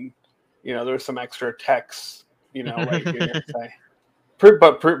 and then there was some extra text, right here.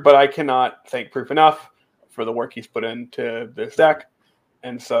 But I cannot thank Proof enough for the work he's put into this deck.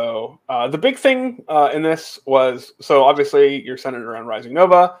 And so the big thing in this was, so obviously you're centered around Rising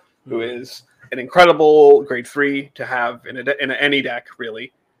Nova, who is an incredible grade 3 to have in any deck,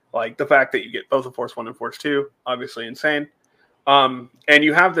 really. Like the fact that you get both a Force 1 and Force 2, obviously insane. And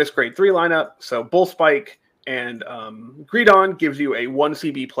you have this grade 3 lineup, so Bull Spike and Greedon gives you a 1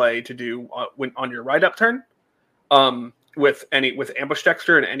 CB play to do when on your ride up turn with Ambush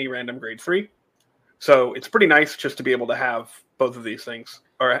Dexter and any random grade 3. So it's pretty nice just to be able to have both of these things,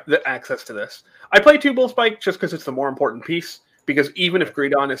 or the access to this. I play 2 Bull Spike just because it's the more important piece, because even if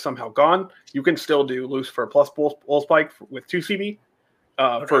Greedon is somehow gone, you can still do Lucifer plus Bull Spike with 2 CB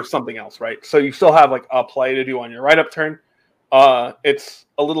for something else, right? So you still have like a play to do on your right-up turn. It's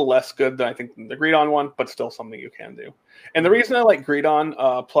a little less good than I think the Greedon one, but still something you can do. And the reason I like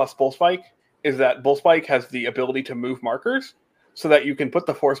Greedon plus Bull Spike is that Bull Spike has the ability to move markers, so that you can put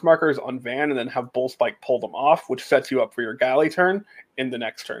the force markers on Van and then have Bull Spike pull them off, which sets you up for your Galley turn in the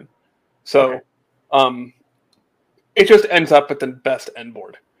next turn. So it just ends up at the best end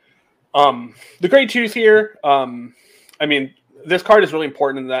board. The grade 2s here, I mean, this card is really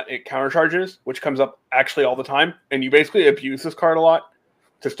important in that it countercharges, which comes up actually all the time. And you basically abuse this card a lot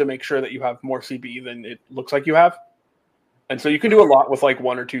just to make sure that you have more CB than it looks like you have. And so you can do a lot with like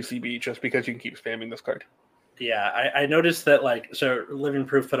 1 or 2 CB just because you can keep spamming this card. Yeah, I noticed that, like, so Living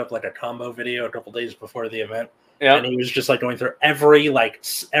Proof put up like a combo video a couple days before the event, and he was just like going through every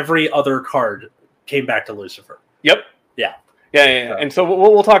other card came back to Lucifer. Yep. Yeah. And so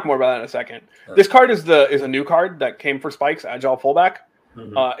we'll talk more about that in a second. This card is a new card that came for Spike's Agile Fullback.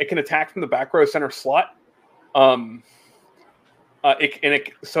 It can attack from the back row center slot. When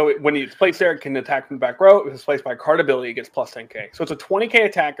it's placed there, it can attack from the back row. If it's placed by a card ability, it gets plus 10k. So it's a 20k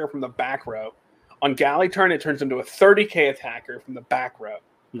attacker from the back row. On Galley turn, it turns into a 30k attacker from the back row.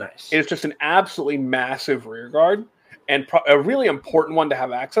 Nice. It's just an absolutely massive rear guard and a really important one to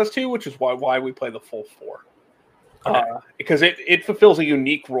have access to, which is why we play the full 4. Because it fulfills a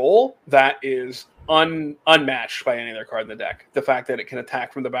unique role that is unmatched by any other card in the deck. The fact that it can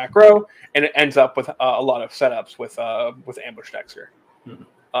attack from the back row, and it ends up with a lot of setups with Ambush Dexter.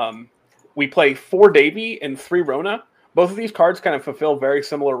 We play 4 Davy and 3 Rona. Both of these cards kind of fulfill very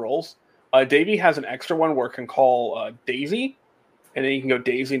similar roles. Davy has an extra one where it can call Daisy, and then you can go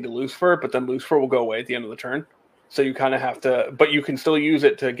Daisy into Lucifer, but then Lucifer will go away at the end of the turn. So you kind of have to, but you can still use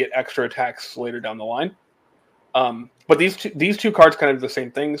it to get extra attacks later down the line. But these two cards kind of do the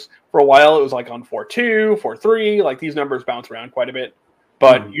same things. For a while, it was like on 4-2, 4-3. Like these numbers bounce around quite a bit.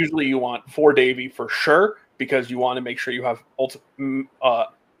 But usually you want 4 Davy for sure, because you want to make sure you have that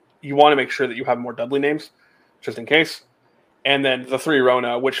you have more Dudley names, just in case. And then the 3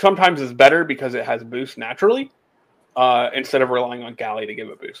 Rona, which sometimes is better because it has boost naturally, instead of relying on Galley to give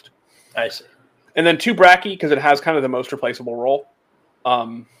it boost. I see. And then 2 Bracky, because it has kind of the most replaceable role.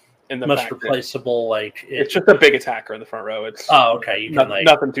 In the most replaceable, like it's just a big attacker in the front row. It's okay. You can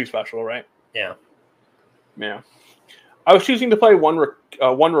nothing too special, right? Yeah. I was choosing to play one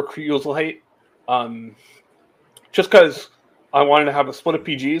Recusal Hate, just because I wanted to have a split of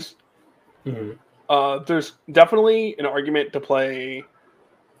PGs. There's definitely an argument to play.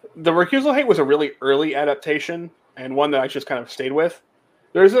 The Recusal Hate was a really early adaptation and one that I just kind of stayed with.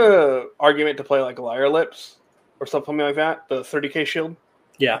 There's a argument to play like Liar Lips or something like that. The 30k shield.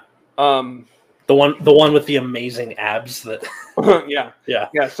 Yeah. The one with the amazing abs that.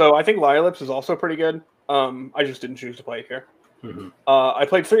 yeah. So I think Liar Lips is also pretty good. I just didn't choose to play it here. I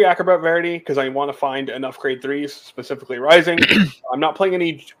played 3 Acrobat Verity because I want to find enough grade 3s, specifically Rising. I'm not playing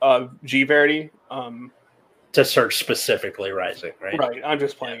any G Verity. To search specifically Rising, right? Right. I'm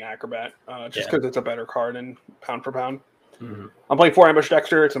just playing Acrobat just because it's a better card and pound for pound. I'm playing 4 Ambush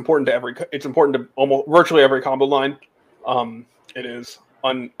Dexter. It's important to almost virtually every combo line. It is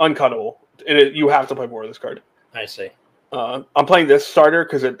uncuttable. You have to play more of this card. I see. I'm playing this starter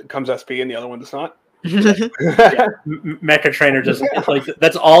because it comes SP and the other one does not. Mecha Trainer doesn't like.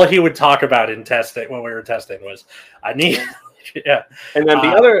 That's all he would talk about in testing when we were testing was I need. And then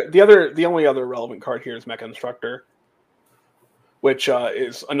the only other relevant card here is Mecha Instructor, which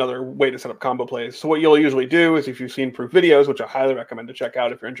is another way to set up combo plays. So what you'll usually do is, if you've seen Proof videos, which I highly recommend to check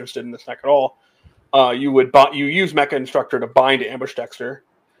out if you're interested in this deck at all, you use Mecha Instructor to bind Ambush Dexter.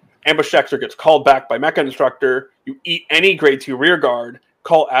 Ambush Dexter gets called back by Mecha Instructor. You eat any grade 2 rear guard,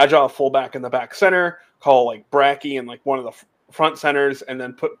 call Agile fullback in the back center, call like Bracky in like one of the front centers, and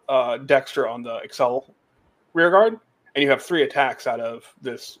then put Dexter on the Excel rear guard, and you have 3 attacks out of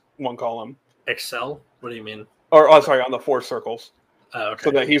this one column. Excel? What do you mean? Or sorry, on the 4 circles. Okay.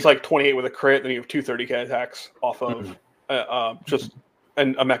 So that he's like 28 with a crit, then you have 2 30k attacks off of just a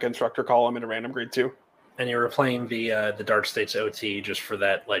mecha instructor column in a random grade 2. And you were playing the Dark States OT just for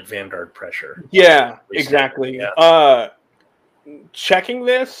that like Vanguard pressure. Yeah, exactly. Yeah. Checking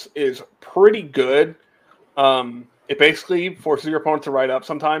this is pretty good. It basically forces your opponent to ride up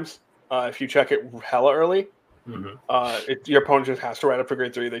sometimes. If you check it hella early, your opponent just has to ride up to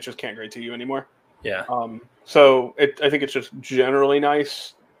grade 3. They just can't grade 2 you anymore. Yeah. So I think it's just generally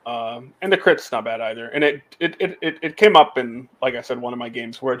nice. And the crit's not bad either. And it came up in, like I said, one of my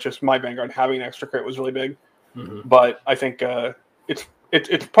games where it's just my Vanguard having an extra crit was really big. But I think it's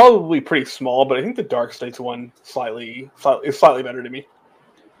probably pretty small, but I think the Dark States one is slightly better to me.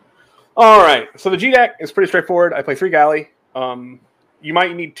 All right, so the G deck is pretty straightforward. I play 3 Galley. You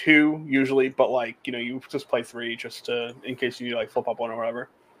might need 2 usually, but like you just play 3 just in case you need to like flip up one or whatever.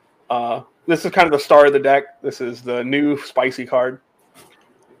 This is kind of the star of the deck. This is the new spicy card.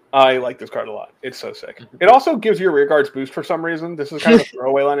 I like this card a lot. It's so sick. It also gives your rear guards boost for some reason. This is kind of a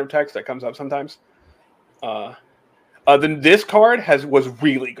throwaway line of text that comes up sometimes. Then this card was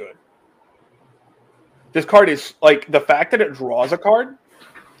really good. This card is like the fact that it draws a card.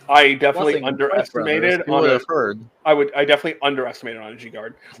 I definitely underestimated on I definitely underestimated on a G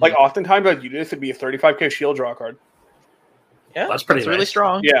guard. Like oftentimes as you do this, it'd be a 35k shield draw card. Yeah, that's pretty really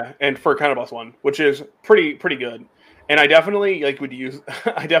strong. Yeah, and for +1, which is pretty good. And I definitely I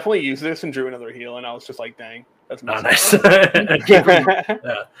definitely use this and drew another heal, and I was just like, dang, that's nice.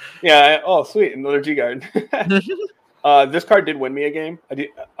 Yeah. Oh, sweet, another G guard. This card did win me a game.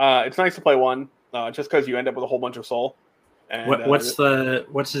 It's nice to play one, just because you end up with a whole bunch of soul. And,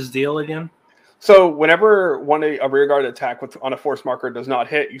 what's his deal again? So whenever a rear guard attack on a force marker does not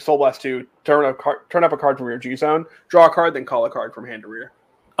hit, you Soul Blast 2, turn up a card from your G zone, draw a card, then call a card from hand to rear.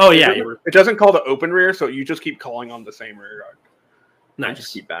 Oh yeah, it doesn't call the open rear, so you just keep calling on the same rear guard. Nice. And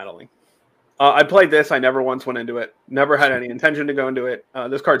just keep battling. I played this. I never once went into it. Never had any intention to go into it.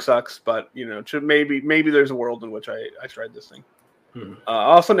 This card sucks, but maybe there's a world in which I tried this thing. I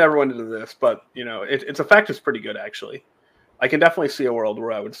also never went into this, but its effect is pretty good actually. I can definitely see a world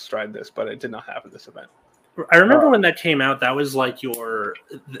where I would stride this, but it did not happen this event. I remember when that came out, that was like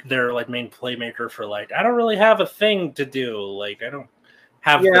their like main playmaker for like, I don't really have a thing to do. Like I don't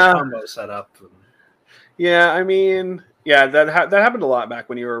have the combo set up. Yeah, I mean, that happened a lot back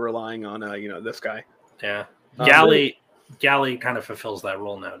when you were relying on this guy. Yeah, Galley kind of fulfills that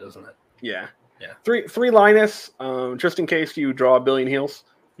role now, doesn't it? Yeah. 3 Linus, just in case you draw a billion heals,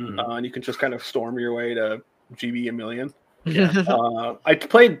 and you can just kind of storm your way to GB a million. Yeah. I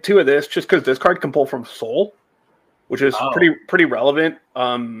played 2 of this just because this card can pull from Soul, which is pretty relevant.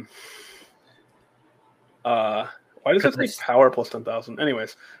 Why does it say power plus 10,000?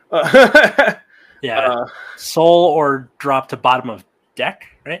 Anyways, Soul or drop to bottom of deck,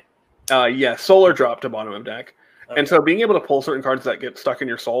 right? Soul or drop to bottom of deck. Okay. And so being able to pull certain cards that get stuck in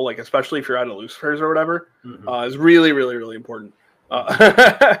your soul, like especially if you're out of Lucifer's or whatever, is really, really, really important.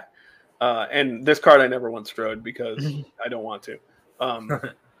 And this card I never once strode because I don't want to.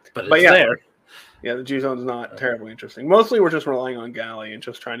 But it's there. Yeah, the G zone's not terribly interesting. Mostly we're just relying on Galley and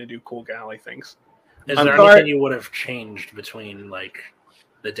just trying to do cool Galley things. Is there anything you would have changed between like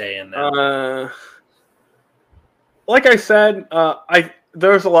the day and now? Like I said,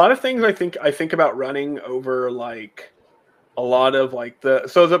 there's a lot of things I think about running over like a lot of like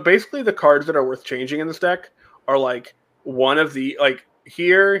basically the cards that are worth changing in this deck are like one of the like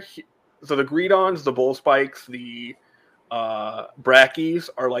here. So the Greedons, the Bull Spikes, the Brackies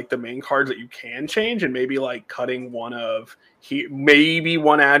are like the main cards that you can change, and maybe like cutting maybe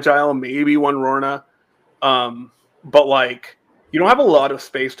one Agile, maybe one Rorna. But like you don't have a lot of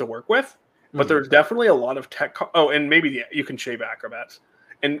space to work with. But there's definitely a lot of tech. And maybe you can shave Acrobats.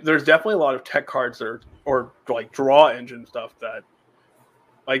 And there's definitely a lot of tech cards that or like draw engine stuff that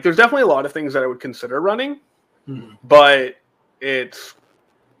like there's definitely a lot of things that I would consider running. But it's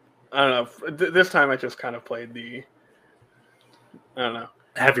I don't know. This time I just kind of played I don't know.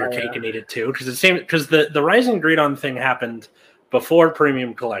 Have your cake and eat it too, because the Rising Greedon thing happened before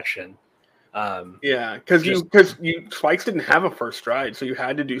Premium Collection. Because Spikes didn't have a first stride, so you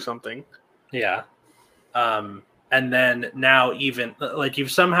had to do something. Yeah. And then now even like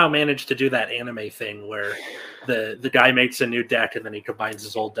you've somehow managed to do that anime thing where the guy makes a new deck and then he combines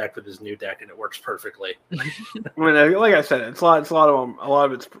his old deck with his new deck and it works perfectly. I mean, like I said, it's a lot of them. A lot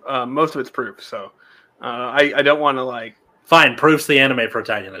of it's most of it's proof. So I don't want to like Fine, Proof's the anime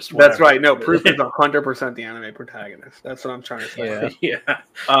protagonist. That's whatever. right. No, Proof is 100% the anime protagonist. That's what I'm trying to say. Yeah.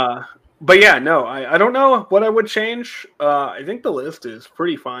 But yeah, no, I don't know what I would change. I think the list is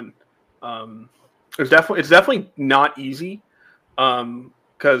pretty fun. It's definitely not easy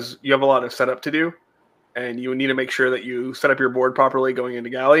because you have a lot of setup to do, and you need to make sure that you set up your board properly going into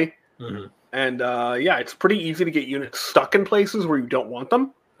Galley. Mm-hmm. And yeah, it's pretty easy to get units stuck in places where you don't want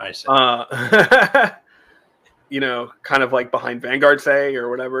them. I see. You know, kind of like behind Vanguard, say, or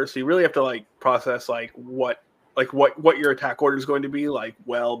whatever. So you really have to like process what your attack order is going to be like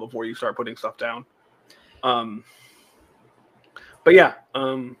well before you start putting stuff down. But yeah,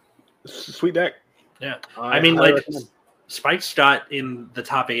 it's a sweet deck. Yeah, I mean, like Spike's got in the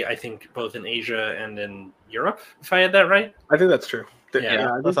top 8, I think, both in Asia and in Europe. If I had that right, I think that's true.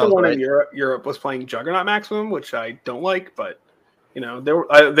 Yeah, I think the one in Europe was playing Juggernaut Maximum, which I don't like, but you know they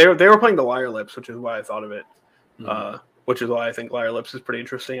were playing the Liar Lips, which is why I thought of it. Mm-hmm. Which is why I think Liar Lips is pretty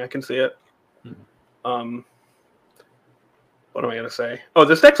interesting. I can see it. Mm-hmm. What am I gonna say? Oh,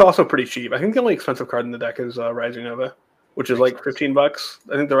 this deck's also pretty cheap. I think the only expensive card in the deck is Rising Nova, which is like $15.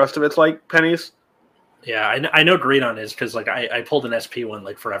 I think the rest of it's like pennies. Yeah, I know Greedon is because like I pulled an SP one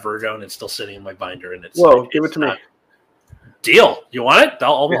like forever ago and it's still sitting in my binder and it's Give it to me. Deal. You want it?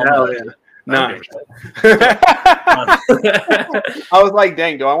 I'll Nice. I was like,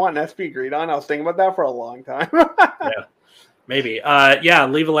 dang, do I want an SP Greedon? I was thinking about that for a long time. Yeah, maybe. Yeah,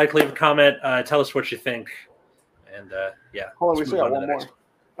 leave a like, leave a comment, tell us what you think. And yeah. Hold on, we still got one more.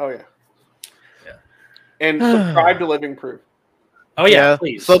 Oh yeah. Yeah. And subscribe to Living Proof. Oh yeah,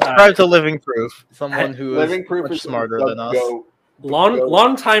 please. Subscribe to Living Proof. Someone who Living is Proof much is smarter than us.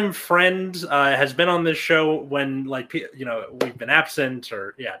 Long time friend, has been on this show when we've been absent,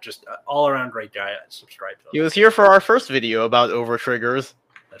 or just all around great guy. Subscribe to him. He was here for our first video about over triggers.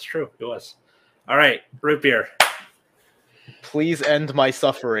 That's true. It was. All right, Root Beer. Please end my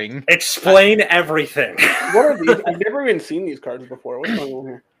suffering. Explain everything. What are these? I've never even seen these cards before. What's going on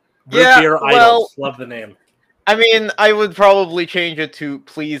here? Root Beer Idols. Love the name. I mean, I would probably change it to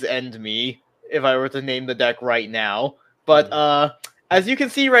Please End Me if I were to name the deck right now. But as you can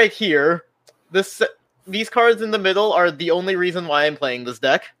see right here, these cards in the middle are the only reason why I'm playing this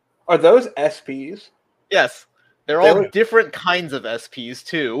deck. Are those SPs? Yes. They're all different kinds of SPs,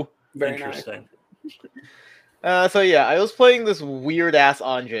 too. Very interesting. Nice. So yeah, I was playing this weird-ass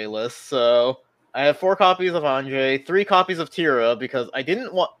Anjay list, so I have 4 copies of Anjay, 3 copies of Tira, because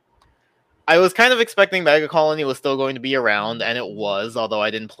I was kind of expecting Mega Colony was still going to be around, and it was, although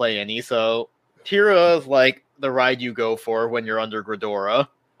I didn't play any, so Tira is like the ride you go for when you're under Gridora.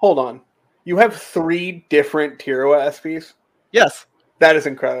 Hold on. You have 3 different Tira SPs? Yes. That is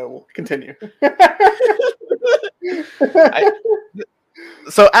incredible. Continue.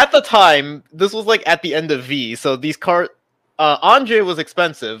 So at the time, this was like at the end of V, so these cards... Anjay was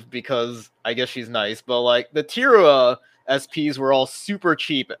expensive because I guess she's nice, but like the Tira SPs were all super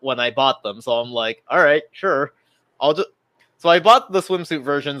cheap when I bought them, so I'm like, alright, sure. So I bought the swimsuit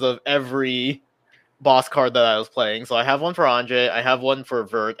versions of every boss card that I was playing. So I have one for Anjay, I have one for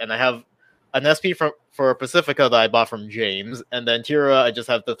Vert, and I have an SP for Pacifica that I bought from James, and then Tira, I just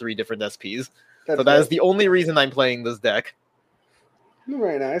have the 3 different SPs. So that is the only reason I'm playing this deck.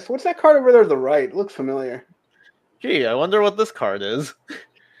 Very nice. What's that card over there to the right? It looks familiar. Gee, I wonder what this card is.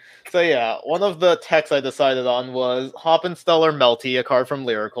 So yeah, one of the techs I decided on was Hoppenstellar Melty, a card from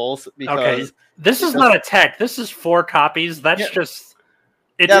Lyricals. Because this is not a tech. This is 4 copies. That's just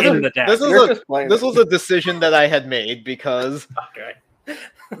it's in the deck. This was a decision that I had made because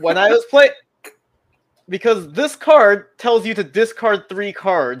when I was playing, because this card tells you to discard 3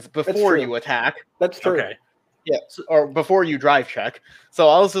 cards before you attack. That's true. Okay. Yeah, or before you drive check. So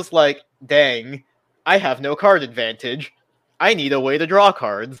I was just like, dang, I have no card advantage. I need a way to draw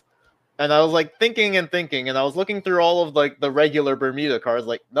cards. And I was like thinking, and I was looking through all of like the regular Bermuda cards,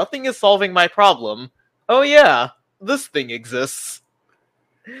 like nothing is solving my problem. Oh yeah, this thing exists.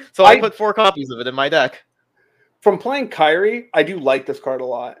 So I put 4 copies of it in my deck. From playing Kyrie, I do like this card a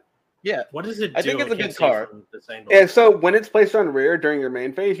lot. Yeah. What does it do? I think it's a good card. And so when it's placed on rear during your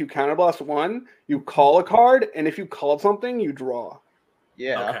main phase, you counterblast 1, you call a card, and if you called something, you draw.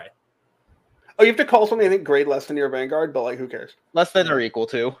 Yeah. Okay. Oh, you have to call something, I think, grade less than your Vanguard, but like, who cares? Less than or equal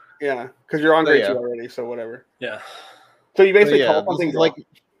to. Yeah, because you're on grade 2 already, so whatever. Yeah. So you basically call something.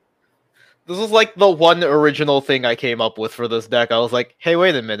 This was like the one original thing I came up with for this deck. I was like, hey,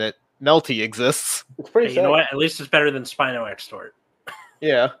 wait a minute. Melty exists. It's pretty you know what? At least it's better than Spino Extort.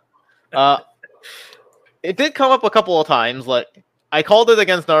 Yeah. It did come up a couple of times. Like I called it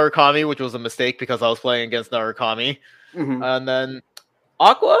against Narukami, which was a mistake because I was playing against Narukami. Mm-hmm. And then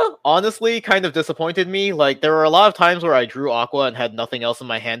Aqua, honestly, kind of disappointed me. Like, there were a lot of times where I drew Aqua and had nothing else in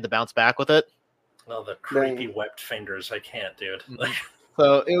my hand to bounce back with it. Well, the creepy webbed fingers, I can't, dude.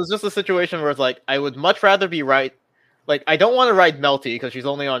 So it was just a situation where it's like, I would much rather be right. Like, I don't want to ride Melty because she's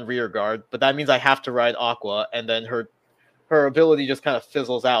only on rear guard, but that means I have to ride Aqua, and then her ability just kind of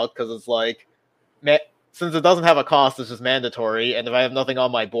fizzles out because it's like, since it doesn't have a cost, it's just mandatory, and if I have nothing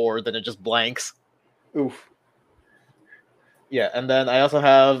on my board, then it just blanks. Oof. Yeah, and then I also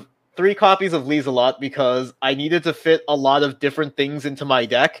have 3 copies of Lieselot because I needed to fit a lot of different things into my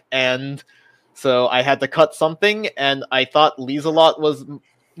deck, and so I had to cut something, and I thought Lieselot was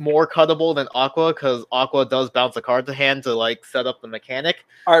more cuttable than Aqua because Aqua does bounce a card to hand to like set up the mechanic.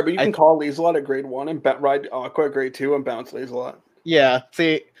 All right, but you can call Lieselot at grade 1 and ride Aqua at grade 2 and bounce Lieselot. Yeah,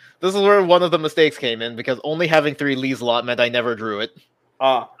 see, this is where one of the mistakes came in because only having 3 Lieselot meant I never drew it.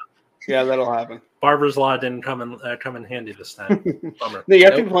 Yeah, that'll happen. Barber's Law didn't come in handy this time. Bummer. No, you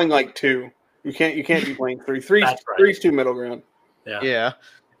have to be playing like 2. You can't be playing 3. Three's too middle ground. Yeah.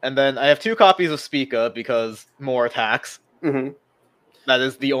 And then I have 2 copies of Spica because more attacks. Mm-hmm. That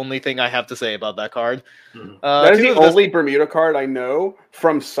is the only thing I have to say about that card. Mm-hmm. That is the only Bermuda card I know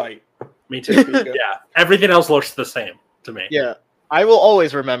from sight. Me too. Yeah. Everything else looks the same to me. Yeah. I will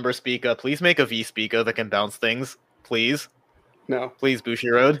always remember Spica. Please make a V Spica that can bounce things. Please. No. Please,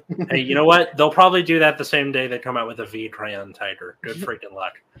 Bushiroad. Hey, you know what? They'll probably do that the same day they come out with a V Crayon Tiger. Good freaking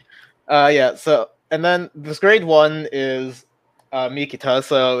luck. Yeah, so, and then this grade 1 is Mikita,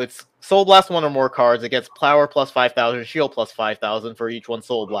 so it's Soul Blast 1 or more cards. It gets Plower plus 5,000, Shield plus 5,000 for each one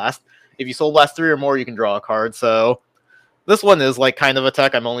Soul Blast. If you Soul Blast 3 or more, you can draw a card, so this one is like kind of a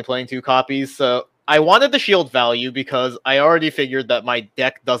tech. I'm only playing 2 copies, so I wanted the shield value because I already figured that my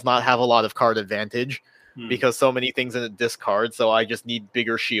deck does not have a lot of card advantage. Because so many things in it discard, so I just need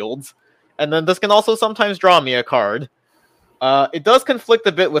bigger shields. And then this can also sometimes draw me a card. It does conflict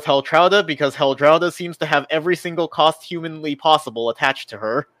a bit with Heltrauda, because Heltrauda seems to have every single cost humanly possible attached to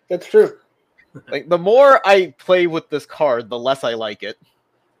her. That's true. Like, the more I play with this card, the less I like it.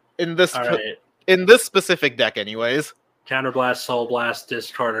 In this specific deck, anyways. Counterblast, Soul Blast,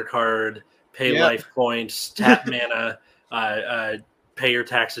 discard a card, pay life points, tap mana, pay your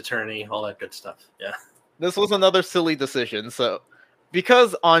tax attorney, all that good stuff. Yeah. This was another silly decision, so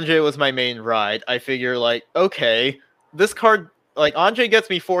because Anjay was my main ride, I figure, like, okay, this card, like, Anjay gets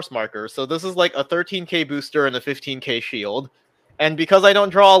me Force Markers, so this is like a 13k booster and a 15k shield, and because I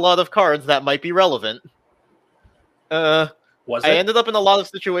don't draw a lot of cards, that might be relevant. I ended up in a lot of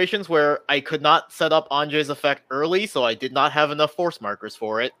situations where I could not set up Anjay's effect early, so I did not have enough Force Markers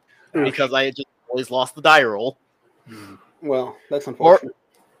for it, because I had just always lost the die roll. Well, that's unfortunate.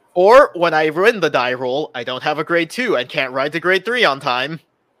 Or when I win the die roll, I don't have a grade 2 and can't ride to grade 3 on time.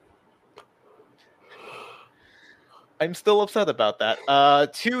 I'm still upset about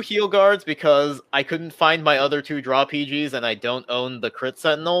that. 2 heal guards because I couldn't find my other 2 draw PGs and I don't own the crit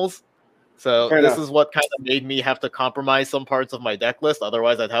sentinels. So this is what kind of made me have to compromise some parts of my deck list.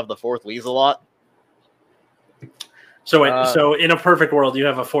 Otherwise, I'd have the 4th Lieselot. So in a perfect world, you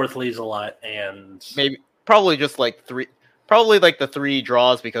have a 4th Lieselot and probably just like 3. Probably like the 3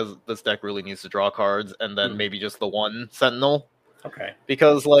 draws because this deck really needs to draw cards, and then maybe just the 1 Sentinel. Okay.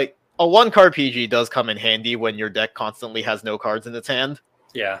 Because like a 1-card PG does come in handy when your deck constantly has no cards in its hand.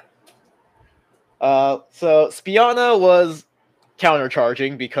 Yeah. So Spiana was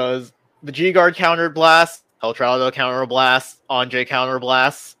countercharging because the G-Guard counterblast, Heltrauda counterblast, Anjay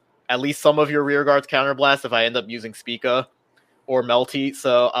counterblast, at least some of your rear guards counterblast if I end up using Spica or Melty.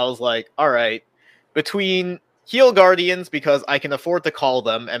 So I was like, alright, between Heal Guardians, because I can afford to call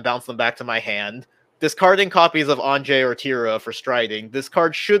them and bounce them back to my hand, discarding copies of Anjay or Tira for striding, this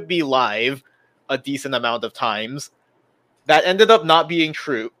card should be live a decent amount of times. That ended up not being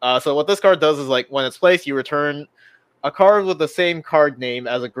true. So what this card does is, like, when it's placed, you return a card with the same card name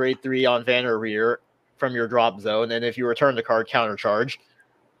as a grade 3 on Vanner Rear from your drop zone, and if you return the card, countercharge.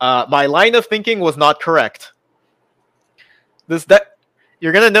 My line of thinking was not correct. This deck...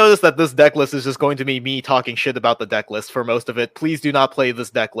 You're going to notice that this deck list is just going to be me talking shit about the deck list for most of it. Please do not play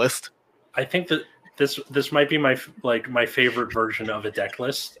this deck list. I think that this might be my favorite version of a deck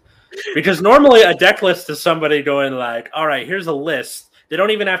list. Because normally a deck list is somebody going like, all right, here's a list. They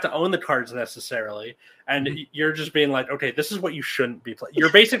don't even have to own the cards necessarily. And you're just being like, okay, this is what you shouldn't be playing.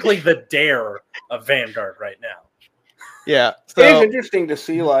 You're basically the Dare of Vanguard right now. Yeah. So, it is interesting to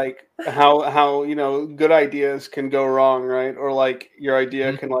see like how good ideas can go wrong, right? Or like your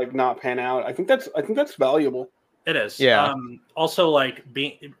idea can like not pan out. I think that's valuable. It is. Yeah. Also, like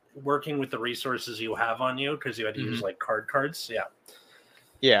working with the resources you have on you because you had to use like cards. Yeah.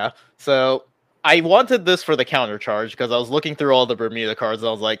 Yeah. So I wanted this for the counter charge because I was looking through all the Bermuda cards and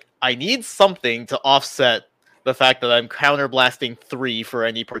I was like, I need something to offset the fact that I'm counterblasting 3 for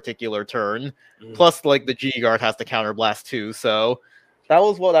any particular turn. Plus, like, the G-Guard has to counterblast 2, so that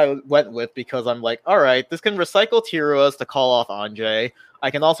was what I went with because I'm like, alright, this can recycle Tiruas to call off Anjay. I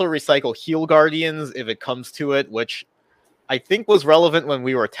can also recycle Heal Guardians if it comes to it, which I think was relevant when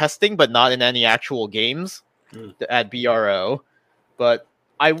we were testing, but not in any actual games at BRO. But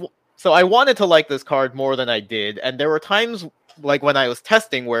I wanted to like this card more than I did, and there were times like when I was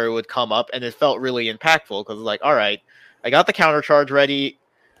testing where it would come up and it felt really impactful because like, all right, I got the counter charge ready,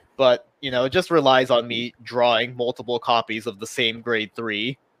 but it just relies on me drawing multiple copies of the same grade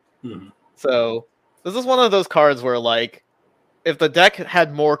 3. So this is one of those cards where like if the deck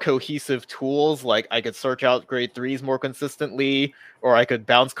had more cohesive tools, like I could search out grade 3s more consistently, or I could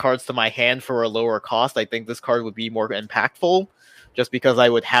bounce cards to my hand for a lower cost, I think this card would be more impactful. Just because I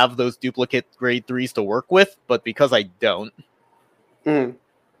would have those duplicate grade 3s to work with, but because I don't. And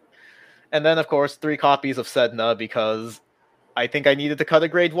then, of course, 3 copies of Sedna, because I think I needed to cut a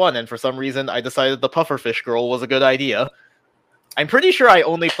grade 1, and for some reason I decided the Pufferfish Girl was a good idea. I'm pretty sure I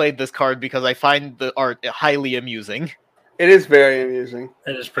only played this card because I find the art highly amusing. It is very amusing.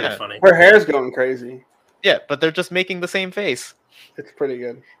 It is pretty funny. Her hair's going crazy. Yeah, but they're just making the same face. It's pretty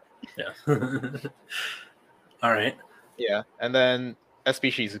good. Yeah. All right. Yeah, and then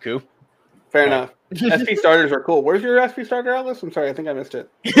SP Shizuku. Fair enough. SP starters are cool. Where's your SP starter, Atlas? I'm sorry, I think I missed it.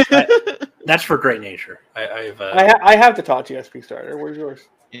 That's for Great Nature. I have the Tachi SP starter. Where's yours?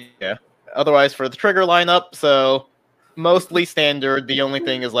 Yeah. Otherwise, for the trigger lineup, so mostly standard. The only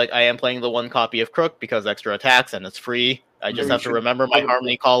thing is, like, I am playing the 1 copy of Crook because extra attacks and it's free. I just have to remember my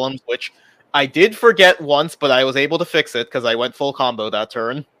Harmony columns, which I did forget once, but I was able to fix it because I went full combo that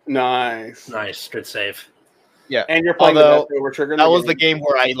turn. Nice. Good save. Yeah, and you're playing the best trigger. That was the game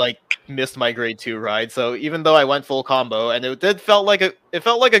where I missed my grade 2 ride. So even though I went full combo, and it felt like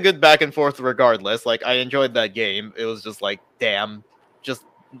a good back and forth regardless. Like I enjoyed that game. It was just like, damn, just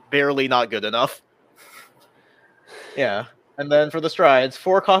barely not good enough. Yeah, and then for the strides,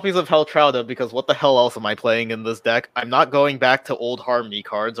 4 copies of Heltrauda because what the hell else am I playing in this deck? I'm not going back to old Harmony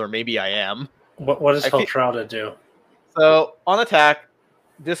cards, or maybe I am. What does Heltrauda do? So on attack,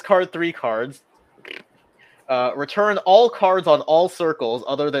 discard 3 cards. Return all cards on all circles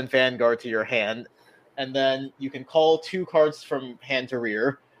other than Vanguard to your hand, and then you can call 2 cards from hand to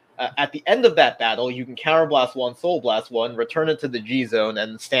rear. At the end of that battle, you can counterblast 1, soul blast 1, return it to the G zone,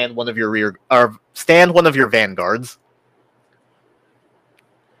 and stand one of your Vanguards.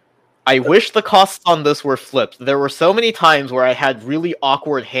 I wish the costs on this were flipped. There were so many times where I had really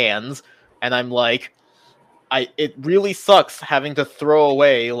awkward hands, and I'm like, it really sucks having to throw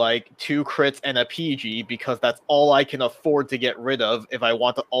away like 2 crits and a PG because that's all I can afford to get rid of if I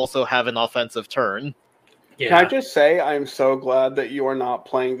want to also have an offensive turn. Yeah. Can I just say I am so glad that you are not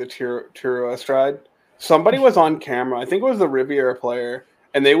playing the Tirua stride. Somebody was on camera, I think it was the Riviera player,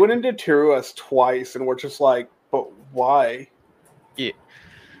 and they went into Tirua's twice and were just like, but why? Yeah.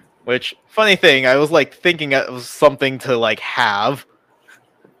 Which, funny thing, I was like thinking it was something to like have.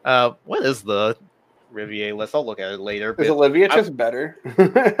 What is the Riviera list? I'll look at it later. Is Olivia just better?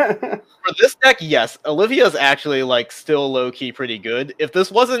 For this deck, yes. Olivia's actually like still low-key pretty good. If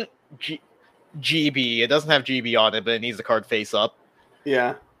this wasn't GB, it doesn't have GB on it, but it needs the card face up.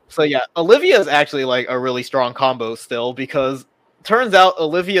 Yeah. So yeah, Olivia is actually like a really strong combo still because turns out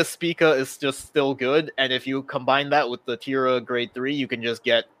Olivia Spica is just still good, and if you combine that with the Tira grade 3, you can just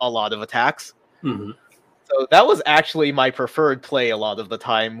get a lot of attacks. Mm-hmm. So that was actually my preferred play a lot of the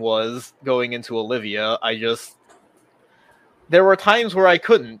time, was going into Olivia. There were times where I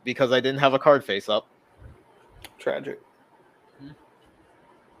couldn't because I didn't have a card face up. Tragic.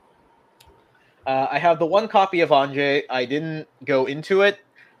 I have the 1 copy of Anjay. I didn't go into it.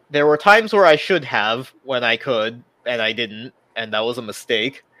 There were times where I should have when I could, and I didn't, and that was a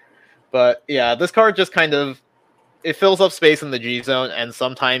mistake. But yeah, this card just kind of, it fills up space in the G zone, and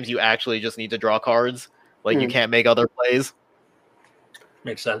sometimes you actually just need to draw cards. Like, you can't make other plays.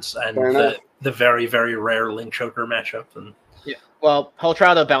 Makes sense. And the very, very rare Link Choker matchup. And yeah. Well,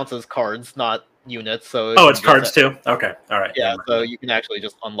 Heltrauda bounces cards, not units. So it's cards too? Okay. All right. Yeah, so you can actually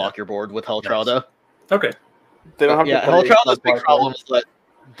just unlock your board with Heltrauda. Nice. Okay. They don't have to Heltrauda's big problem is that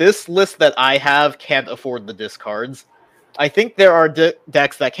this list that I have can't afford the discards. I think there are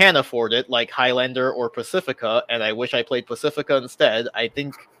decks that can afford it, like Highlander or Pacifica, and I wish I played Pacifica instead. I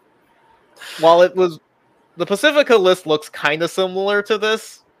think while it was... The Pacifica list looks kind of similar to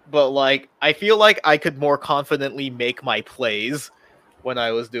this, but like I feel like I could more confidently make my plays when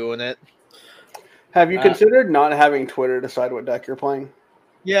I was doing it. Have you considered not having Twitter decide what deck you're playing?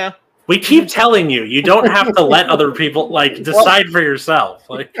 Yeah, We keep telling you, you don't have to let other people like decide for yourself.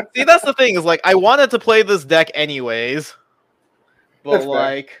 Like, See, that's the thing is like I wanted to play this deck anyways, but That's fair.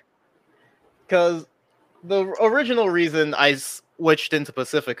 like, because the original reason I switched into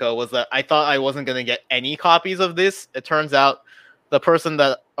Pacifica was that I thought I wasn't gonna get any copies of this. It turns out the person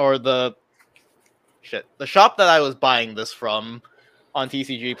that or the shop that I was buying this from on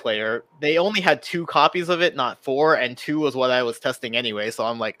TCG Player, they only had 2 copies of it, not 4, and 2 was what I was testing anyway. So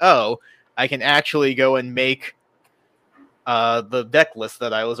I'm like, oh, I can actually go and make the deck list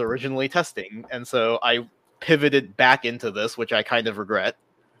that I was originally testing, and so I pivoted back into this, which I kind of regret.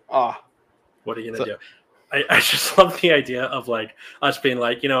 Ah, what are you gonna do? I just love the idea of like us being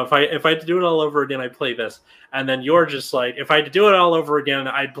like, if I had to do it all over again, I'd play this, and then you're just like, if I had to do it all over again,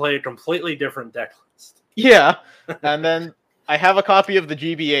 I'd play a completely different deck list. Yeah, and then I have a copy of the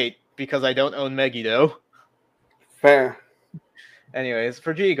GB8 because I don't own Megiddo. fair. Anyways,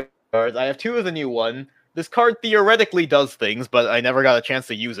 for G cards, I have 2 of the new one. This card theoretically does things, but I never got a chance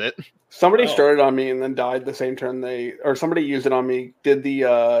to use it. Somebody started on me and then died the same turn somebody used it on me, did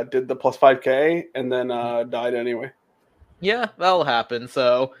the plus 5k and then died anyway. Yeah, that'll happen.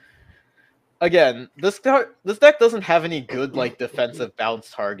 So again, this deck doesn't have any good like defensive bounce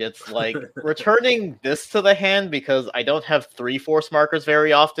targets. Like returning this to the hand because I don't have 3 force markers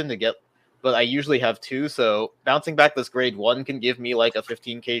very often to get, but I usually have 2. So bouncing back this grade 1 can give me like a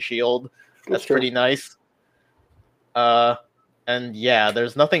 15k shield. That's pretty nice. And yeah,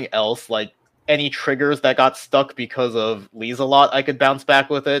 there's nothing else like any triggers that got stuck because of Lieselot I could bounce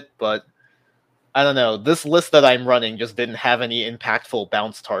back with it, but I don't know. This list that I'm running just didn't have any impactful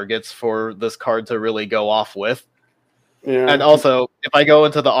bounce targets for this card to really go off with. Yeah. And also, if I go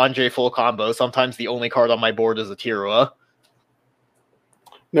into the Anjay full combo, sometimes the only card on my board is a Tirua.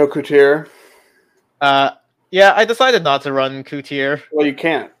 No Kutir. Yeah, I decided not to run Kutir. Well, you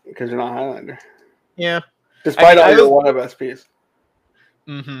can't because you're not Highlander. Yeah. Despite all your one of SPs.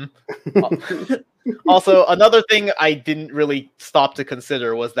 Mm-hmm. Also, another thing I didn't really stop to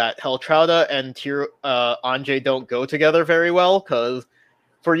consider was that Heltrauda and Anjay don't go together very well, because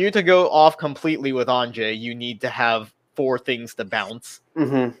for you to go off completely with Anjay, you need to have 4 things to bounce.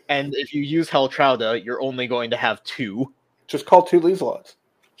 Mm-hmm. And if you use Heltrauda, you're only going to have 2. Just call 2 Lieselots.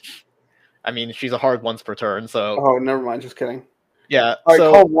 I mean, she's a hard once per turn, so... Oh, never mind. Just kidding. Yeah, all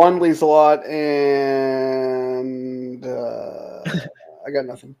right, call 1 Lieselot, and I got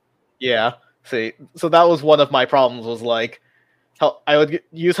nothing. Yeah, see, so that was one of my problems, was like, I would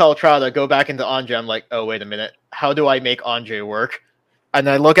use Heltrauda, go back into Anjay, I'm like, oh, wait a minute, how do I make Anjay work? And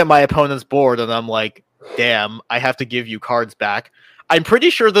I look at my opponent's board, and I'm like, damn, I have to give you cards back. I'm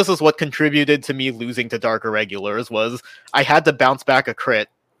pretty sure this is what contributed to me losing to Dark Irregulars, was I had to bounce back a crit,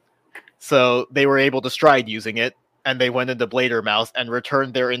 so they were able to stride using it, and they went into Bladermouth and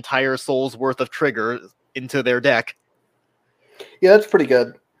returned their entire soul's worth of triggers into their deck. Yeah, that's pretty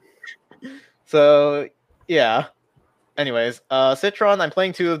good. So, yeah. Anyways, Citron, I'm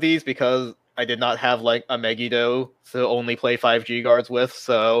playing 2 of these because I did not have, like, a Megiddo to only play 5G guards with,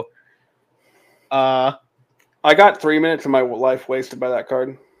 so... I got 3 minutes of my life wasted by that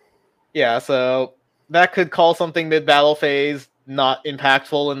card. Yeah, so that could call something mid-battle phase not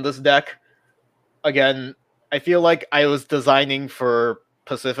impactful in this deck. Again, I feel like I was designing for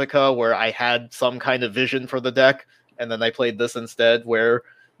Pacifica where I had some kind of vision for the deck, and then I played this instead where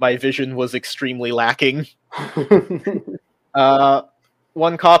my vision was extremely lacking. 1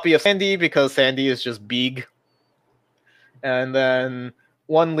 copy of Sandy because Sandy is just big. And then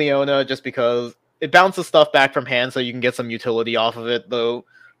 1 Leona just because it bounces stuff back from hand so you can get some utility off of it, though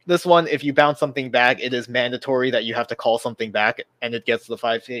this one, if you bounce something back, it is mandatory that you have to call something back, and it gets the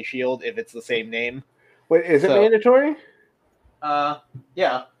 5k shield if it's the same name. Wait, is it mandatory?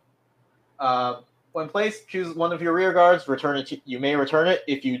 Yeah. When placed, choose one of your rear guards, return it. You may return it.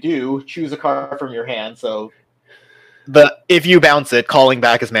 If you do, choose a card from your hand. So, if you bounce it, calling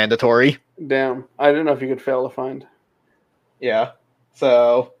back is mandatory. Damn. I didn't know if you could fail to find. Yeah.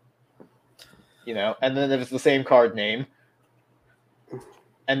 So, and then if it's the same card name.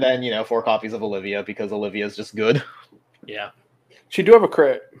 And then, 4 copies of Olivia, because Olivia is just good. Yeah. She do have a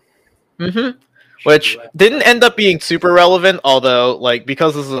crit. Mm-hmm. Which didn't end up being super relevant, although,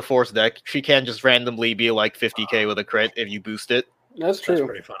 because this is a force deck, she can just randomly be, 50k with a crit if you boost it. That's true. That's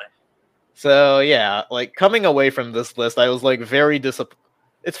pretty funny. So, yeah, coming away from this list, I was, very disappointed.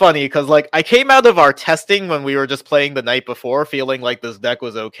 It's funny, because, I came out of our testing when we were just playing the night before, feeling like this deck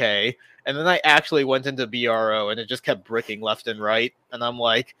was okay, and then I actually went into BRO, and it just kept bricking left and right, and I'm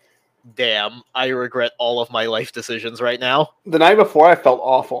like, damn, I regret all of my life decisions right now. The night before, I felt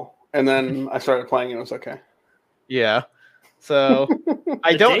awful. And then I started playing and it was okay. Yeah. So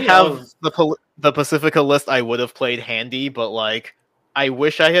I The don't day have of- the Pacifica list I would have played handy, but like I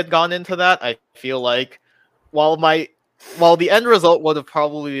wish I had gone into that. I feel like while the end result would have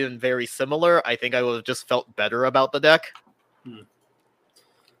probably been very similar, I think I would have just felt better about the deck.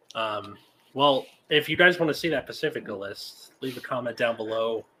 Well, if you guys want to see that Pacifica list, leave a comment down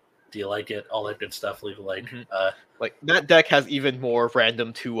below. Do you like it? All that good stuff. Leave a like. Like that deck has even more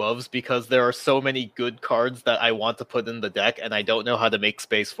random 2-ofs because there are so many good cards that I want to put in the deck, and I don't know how to make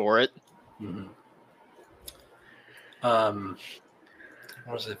space for it. What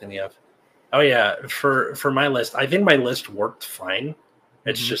was I thinking of? Oh yeah, for my list, I think my list worked fine.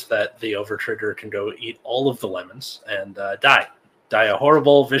 It's just that the Overtrigger can go eat all of the lemons and die a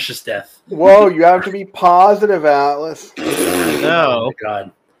horrible, vicious death. Whoa, you have to be positive, Atlas. No. Oh my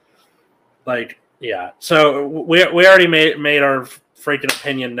god. Like, yeah. So we already made our freaking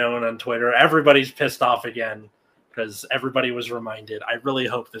opinion known on Twitter. Everybody's pissed off again because everybody was reminded. I really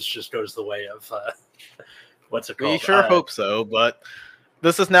hope this just goes the way of what's it called? We sure hope so, but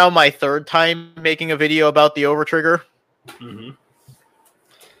this is now my third time making a video about the Overtrigger. You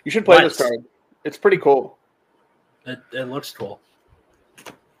should play this card. It's pretty cool. It looks cool.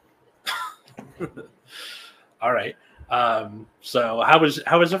 All right. So how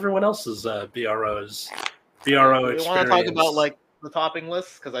was everyone else's BRO experience? We want to talk about like the topping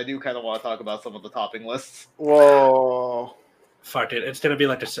lists because I do kind of want to talk about some of the topping lists. Whoa. Fuck it. It's going to be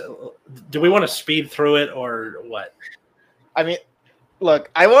like do we want to speed through it or what? I mean, look,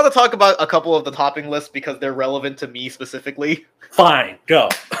 I want to talk about a couple of the topping lists because they're relevant to me specifically. Fine, go.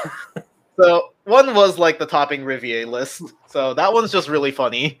 So one was like the topping Riviere list. So that one's just really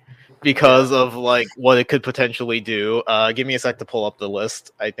funny because of like what it could potentially do. Give me a sec to pull up the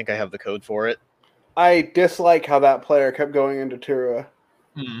list. I think I have the code for it. I dislike how that player kept going into Terua.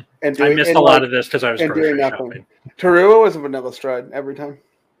 And I missed a lot of this because I was doing nothing. shopping. Terua was a vanilla stride every time.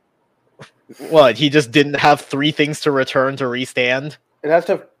 What? He just didn't have 3 things to return to restand? It has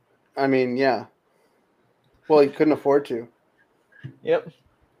to. I mean, yeah. Well, he couldn't afford to. Yep.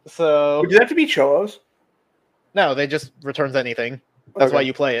 So Would you have to be Choos? no, they just returns anything. That's why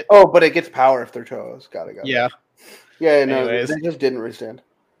you play it. Oh, but it gets power if they're Choos. Got it. Yeah. Yeah, no, Anyways. they just didn't restand.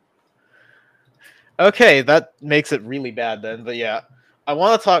 Okay, that makes it really bad then. But yeah, I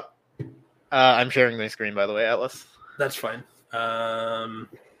want to talk. I'm sharing my screen, by the way, Atlas. That's fine. Dang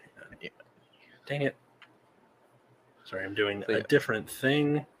it. Sorry, I'm doing a different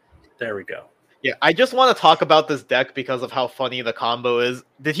thing. There we go. Yeah, I just want to talk about this deck because of how funny the combo is.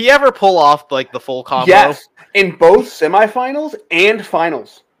 Did he ever pull off like the full combo? Yes, in both semifinals and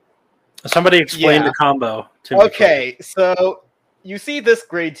finals. Somebody explain the combo to me. Okay, so you see this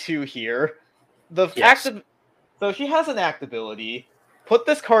grade 2 here. So she has an act ability. Put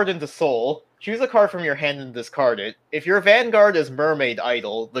this card into Soul. Choose a card from your hand and discard it. If your Vanguard is Mermaid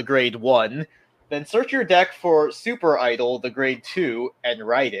Idol, the grade 1, then search your deck for Super Idol, the grade 2, and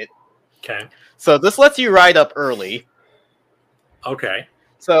write it. Okay. So this lets you ride up early. Okay.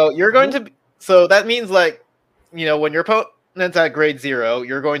 So you're going to. So that means like, when your opponent's at grade 0,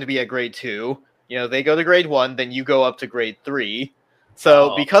 you're going to be at grade 2. They go to grade 1, then you go up to grade 3.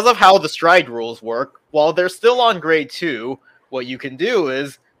 So because of how the stride rules work, while they're still on grade 2, what you can do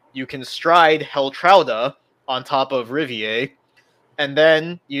is you can stride Heltrauda on top of Riviere, and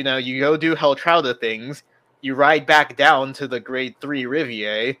then you go do Heltrauda things. You ride back down to the grade 3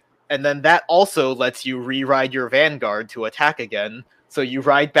 Riviere. And then that also lets you re-ride your Vanguard to attack again. So you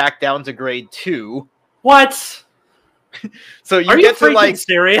ride back down to grade 2. What? So you Are get you to like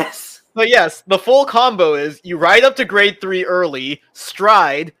serious? But yes, the full combo is you ride up to grade 3 early,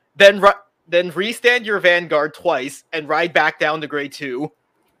 stride, then restand your Vanguard twice, and ride back down to grade 2.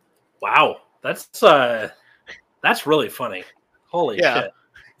 Wow, that's really funny. Holy shit!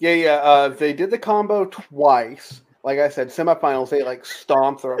 Yeah. They did the combo twice. Like I said, semifinals, they like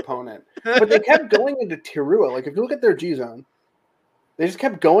stomped their opponent. But they kept going into Terua. Like if you look at their G zone, they just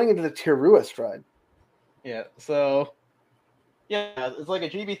kept going into the Terua stride. Yeah, so it's like a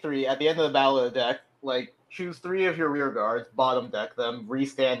GB3 at the end of the battle of the deck, like choose 3 of your rear guards, bottom deck them,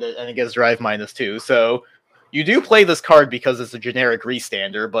 restand it, and it gets drive -2. So you do play this card because it's a generic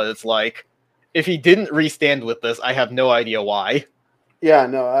restander, but it's like if he didn't restand with this, I have no idea why. Yeah,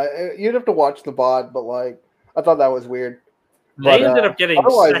 no, you'd have to watch the bod, but like I thought that was weird. They ended up getting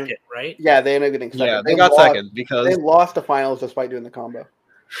second, right? Yeah, they ended up getting second. Yeah, they got second because they lost the finals despite doing the combo.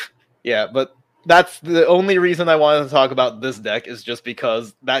 Yeah, but that's the only reason I wanted to talk about this deck is just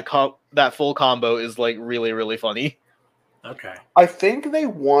because that full combo is like really, really funny. Okay. I think they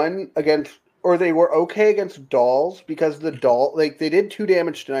won against, or they were okay against dolls because the doll, like they did 2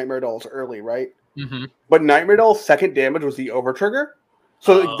 damage to Nightmare Dolls early, right? Mm-hmm. but Nightmare Doll's second damage was the overtrigger.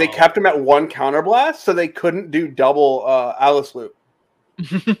 So they kept him at 1 counterblast, so they couldn't do double Alice Loop.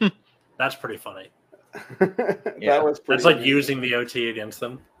 That's pretty funny. That was pretty That's like amazing. using the OT against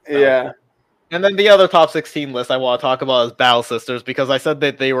them. Yeah. And then the other top 16 list I want to talk about is Battle Sisters, because I said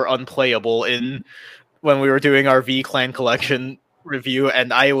that they were unplayable when we were doing our V-Clan collection review,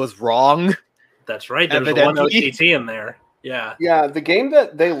 and I was wrong. That's right. There's one Evidently. OTT in there. Yeah. Yeah, the game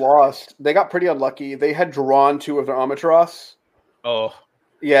that they lost, they got pretty unlucky. They had drawn 2 of their Amaterasu. Oh.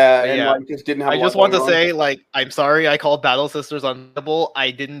 Yeah, and Yeah. like just didn't have. I just want to say, like, I'm sorry I called Battle Sisters unplayable. I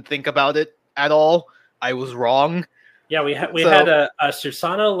didn't think about it at all. I was wrong. Yeah, we had a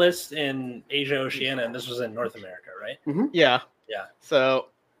Susano list in Asia Oceania, and this was in North America, right? Mm-hmm. Yeah. Yeah. So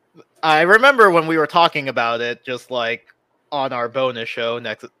I remember when we were talking about it, just like on our bonus show,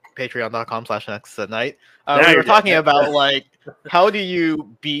 next patreon.com/Nexus at Night, we were talking about like how do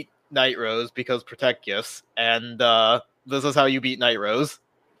you beat Night Rose, because protect gifts, and this is how you beat Night Rose.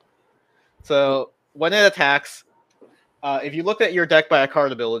 So when it attacks, if you look at your deck by a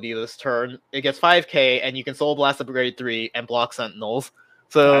card ability this turn, it gets 5k, and you can Soul Blast up grade 3 and block Sentinels.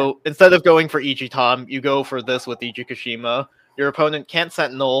 So instead of going for Ichitam, you go for this with Ichikashima. Your opponent can't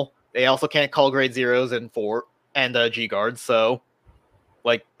Sentinel. They also can't call grade 0s and 4 and G guards. So,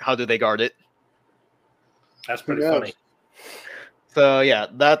 like, how do they guard it? That's pretty funny. So yeah,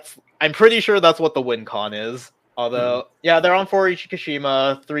 I'm pretty sure that's what the win con is. Although, yeah, they're on 4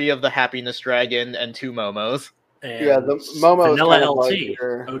 Ichikashima, 3 of the Happiness Dragon, and 2 Momos. And Yeah, the Momo is Vanilla kind of LT. like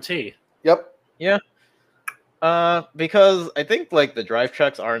your... OT. Yep. Yeah. Because I think like the drive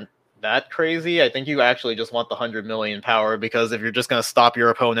checks aren't that crazy. I think you actually just want the 100 million power, because if you're just gonna stop your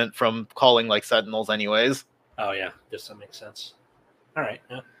opponent from calling like Sentinels anyways. Oh yeah, guess that makes sense. All right.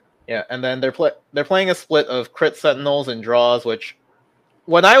 Yeah. Yeah, and then they're playing a split of crit Sentinels and draws, which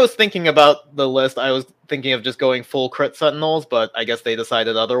when I was thinking about the list, I was thinking of just going full crit Sentinels, but I guess they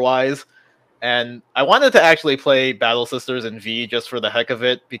decided otherwise. And I wanted to actually play Battle Sisters in V just for the heck of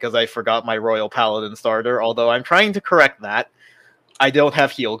it, because I forgot my Royal Paladin starter, although I'm trying to correct that. I don't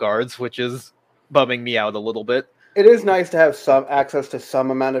have heal guards, which is bumming me out a little bit. It is nice to have some access to some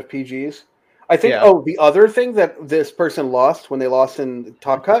amount of PGs. I think, Yeah. the other thing that this person lost when they lost in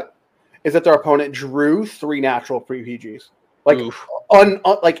Top Cut is that their opponent drew 3 natural free PGs. Like, Oof.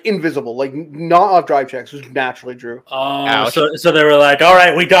 like invisible, like not off drive checks, just naturally drew. Oh, Ouch. so they were like, all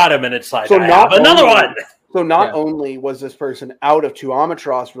right, we got him, and it's like, So I not have another only- one. So not Yeah. only was this person out of 2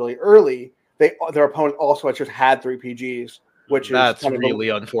 Amaterasu really early, their opponent also just had 3 PGs, which is That's kind really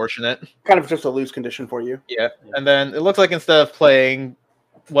unfortunate. kind of just a loose condition for you. Yeah, and then it looks like instead of playing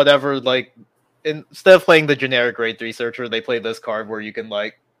whatever, like, instead of playing the generic grade 3 searcher, they play this card where you can,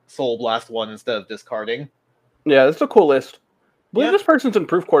 like, Soul Blast 1 instead of discarding. Yeah, this is a cool list. I believe Yeah. this person's in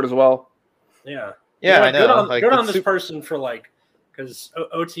Proof Court as well. Yeah. Yeah, Good I know. on, like, good on it's this super person for like, because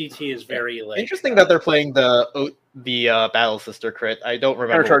OTT is very like interesting that they're playing the Battle Sister crit. I don't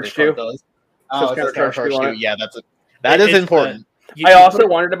remember what Countercharge this card 2. does. Says Oh, it says countercharge countercharge 2 on 2. it. Yeah, that is it's, important. you- I you also put it-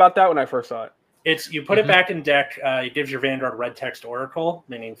 wondered about that when I first saw it. you put it Mhm. back in deck. It gives your Vanguard red text Oracle,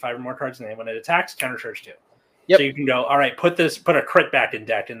 meaning 5 or more cards, and then when it attacks, countercharge 2. Yep. So you can go, all right, put a crit back in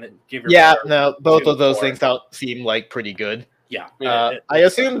deck, and then give your Yeah, Vanguard no, both 2 of those or- things seem like pretty good. Yeah, I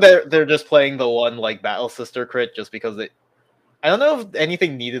assume they're just playing the one like Battle Sister crit just because I don't know if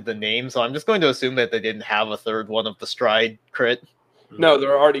anything needed the name, so I'm just going to assume that they didn't have a third one of the Stride crit. No,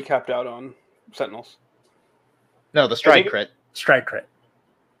 they're already capped out on Sentinels. No, the Stride think- crit. strike crit.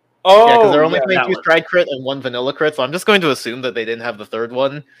 Oh, Yeah, because they're only playing that 2 one. Stride crit and 1 vanilla crit, so I'm just going to assume that they didn't have the third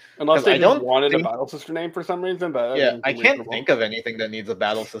one. unless 'cause they I just don't wanted think- a Battle Sister name for some reason. But Yeah, seems I can't reasonable. think of anything that needs a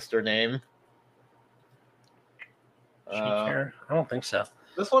Battle Sister name. She care? I don't think so.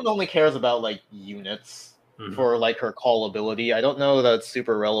 This one only cares about like units Mhm. for like her call ability. I don't know that it's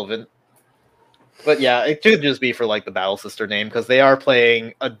super relevant. But yeah, it should just be for like the Battle Sister name, because they are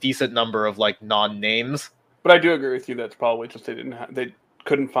playing a decent number of like non-names. But I do agree with you. That's probably just they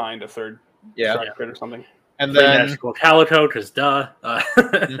couldn't find a third Yeah. strike crit or something. And Play then Magical Calico, because duh. as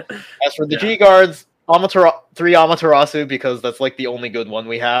for the Yeah. G guards, 3 Amaterasu, because that's like the only good one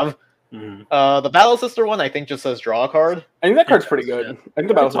we have. Mhm. The Battle Sister one I think just says draw a card. I think that card's Yeah, pretty good. yeah. I think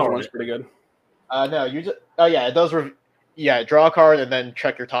the Battle It's Sister alright. one's pretty good. No, you just yeah, it does draw a card and then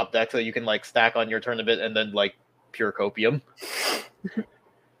check your top deck so you can like stack on your tournament and then like pure copium.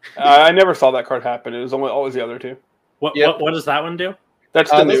 I never saw that card happen. It was always the other two. What Yep. what does that one do?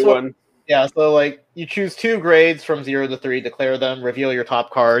 That's the This new one. Yeah, so like you choose 2 grades from 0 to 3, declare them, reveal your top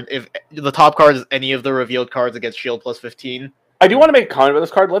card. If the top card is any of the revealed cards, it gets shield plus 15. I do want to make a comment about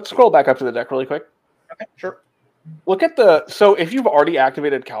this card. Let's scroll back up to the deck really quick. Okay, sure. Look at so if you've already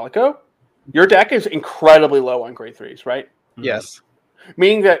activated Calico, your deck is incredibly low on grade 3s, right? Yes.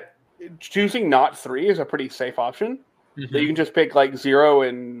 Meaning that choosing not 3 is a pretty safe option. Mhm. That you can just pick like 0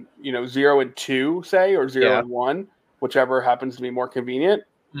 and 2, say, or 0 Yeah. and 1, whichever happens to be more convenient.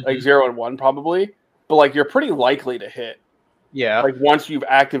 Like Mhm. 0 and 1 probably, but like you're pretty likely to hit. Yeah. Like once you've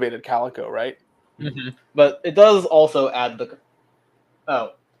activated Calico, right? Mhm. But it does also add the.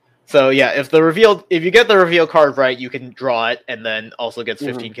 Oh. So yeah, if you get the reveal card right, you can draw it, and then also gets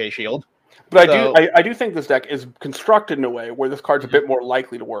 15k shield. But So- I do think this deck is constructed in a way where this card's a bit more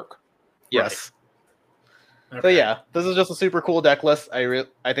likely to work. Yes. So Okay. yeah, this is just a super cool deck list. I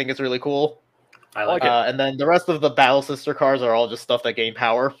think it's really cool. I like it. And then the rest of the Battle Sister cards are all just stuff that gain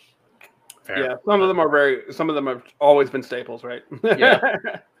power. Fair. Yeah, some of them have always been staples, right? Yeah.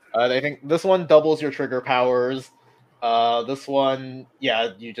 I think this one doubles your trigger powers. This one,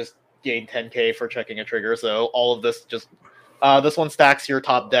 yeah, you just gain 10k for checking a trigger. So all of this just, this one stacks your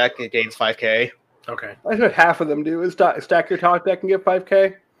top deck. It gains 5k. Okay. That's what half of them do is stack your top deck and get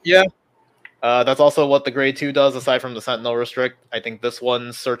 5k. Yeah. That's also what the grade 2 does, aside from the Sentinel Restrict. I think this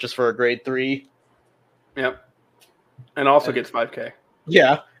one searches for a grade 3. Yep. And also gets 5k.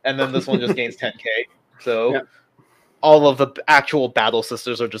 Yeah. And then this one just gains 10k. So Yep. all of the actual Battle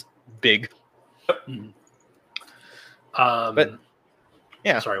Sisters are just big. But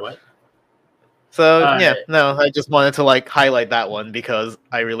yeah. Sorry, what? So yeah, no, I just wanted to like highlight that one because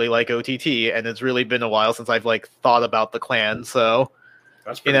I really like OTT, and it's really been a while since I've like thought about the clan. So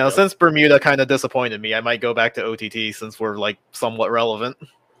That's you pretty know, dope. since Bermuda kind of disappointed me, I might go back to OTT since we're like somewhat relevant.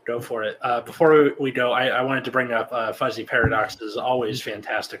 Go for it. Before we go, I wanted to bring up Fuzzy Paradox's always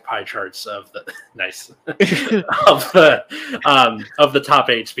fantastic pie charts of the nice of the top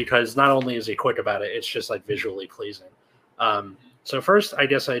 8s, because not only is he quick about it, it's just like visually pleasing. So first, I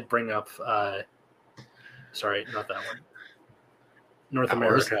guess I'd bring up sorry, not that one. North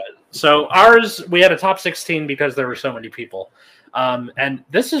America. So ours, we had a top 16 because there were so many people. And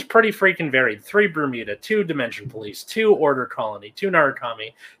this is pretty freaking varied. 3 Bermuda, 2 Dimension Police, 2 Order Colony, 2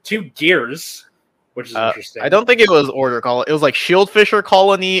 Narukami, 2 Gears, which is interesting. I don't think it was Order Colony. It was like Shieldfisher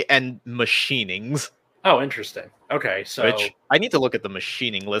Colony and Machinings. Oh, interesting. Okay, so Which I need to look at the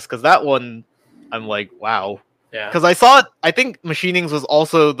machining list because that one, I'm like, wow. yeah, Because I saw it. I think Machinings was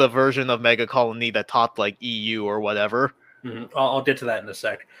also the version of Mega Colony that topped like EU or whatever. I'll get to that in a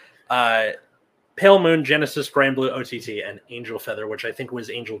sec. Pale Moon, Genesis, Grand Blue, OTT, and Angel Feather, which I think was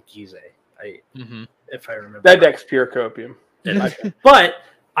Angel Gize. If I remember. That deck's pure copium. But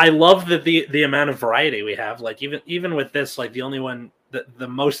I love the amount of variety we have. Like even with this, like the only one, the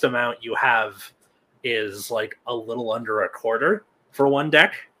most amount you have is like a little under a quarter for one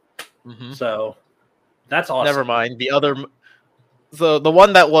deck. So that's awesome. Never mind. The other, so the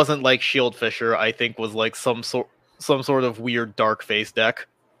one that wasn't like Shieldfisher, I think was like some sort of weird dark face deck.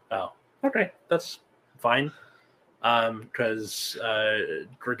 Oh, okay, that's fine. Because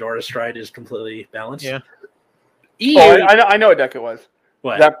Gridora Stride is completely balanced. Yeah. Oh, I know what deck it was.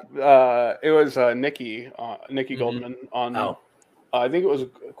 What? That it was Nikki Goldman on. Oh. I think it was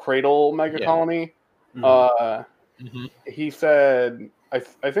Cradle Mega Colony. He said, I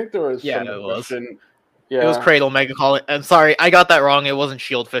think there was some question. Yeah, it was Cradle Mega Colony. I'm sorry, I got that wrong. It wasn't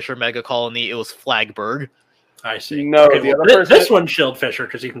Shieldfisher Mega Colony. It was Flagberg. I see. No, okay, the other person, this one's Shieldfisher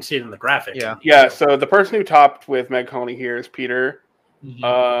because you can see it in the graphic. Yeah. So the person who topped with Mega Colony here is Peter. He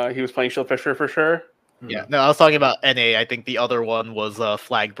was playing Shieldfisher for sure. Yeah. No, I was talking about NA. I think the other one was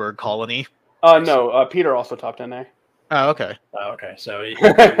Flagberg Colony. No, Peter also topped NA. Oh, okay. Okay. So it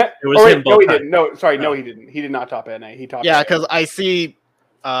was him. No, he didn't. No, sorry, no, he didn't. He did not top NA. He topped. Yeah, because I see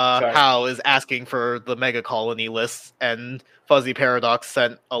Hal is asking for the Mega Colony lists, and Fuzzy Paradox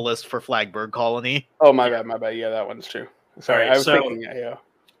sent a list for Flagberg Colony. Oh, my bad. Yeah, that one's true. Sorry, right, I was thinking. Yeah.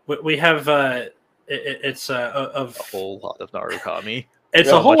 We have it's of a whole lot of Narukami. It's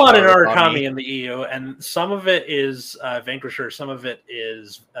a whole lot of Narukami in the EU, and some of it is Vanquisher, some of it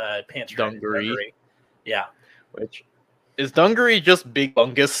is Pants Dungaree. Yeah. Which is Dungaree just Big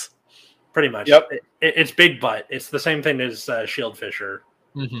Bungus? Pretty much. Yep. It's Big Butt. It's the same thing as Shieldfisher,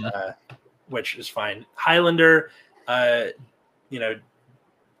 which is fine. Highlander, DI.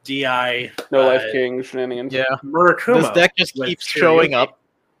 No Life King shenanigans. Yeah. Murakumo. This deck just keeps showing up.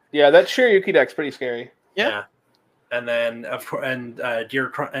 Yeah, that Shiryuki deck's pretty scary. Yeah. And then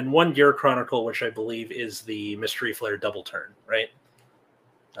one Gear Chronicle, which I believe is the Mystery Flare double turn, right?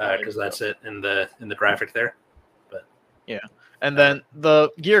 Because that's it in the graphic there. But yeah, and then the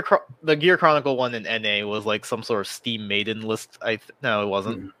Gear Chronicle one in NA was like some sort of Steam Maiden list. No, it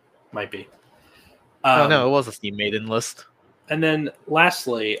wasn't. Might be. No, it was a Steam Maiden list. And then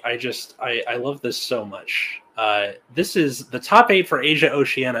lastly, I love this so much. This is the top 8 for Asia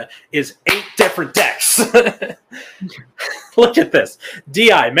Oceania is 8 different decks. Look at this.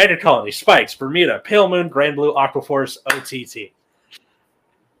 DI, Mega Colony, Spikes, Bermuda, Pale Moon, Grand Blue, Aquaforce, OTT.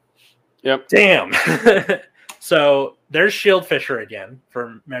 Yep. Damn. So there's Shieldfisher again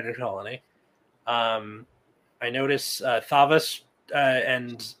for Mega Colony. I notice Thavas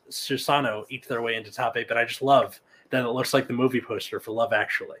and Susano eat their way into top 8, but I just love that it looks like the movie poster for Love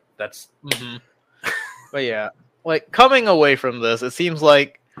Actually. That's... Mm-hmm. But yeah, like coming away from this, it seems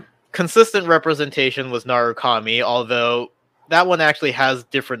like consistent representation was Narukami, although that one actually has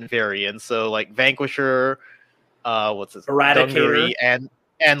different variants. So like Vanquisher, what's his Eradicator, Dungary,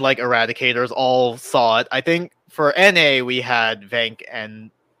 and like Eradicators all saw it. I think for NA we had Vank and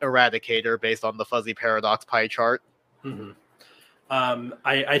Eradicator based on the Fuzzy Paradox pie chart. Mm-hmm.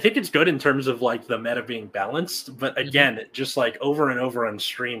 I think it's good in terms of like the meta being balanced, but again, just like over and over on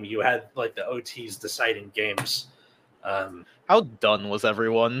stream, you had like the OTs deciding games. How done was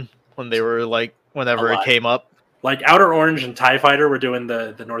everyone when they were like, whenever it came up? Like Outer Orange and TIE Fighter were doing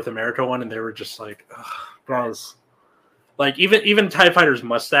the North America one, and they were just like, gross. Like even TIE Fighter's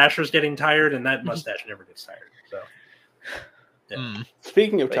mustache was getting tired, and that mustache never gets tired. So, yeah.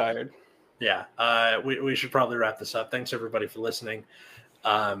 Speaking of tired. Yeah, we should probably wrap this up. Thanks everybody for listening.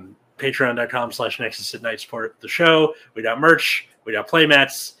 Patreon.com/Nexus at Night support the show. We got merch. We got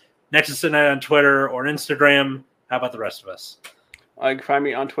playmats. Nexus at Night on Twitter or Instagram. How about the rest of us? You can find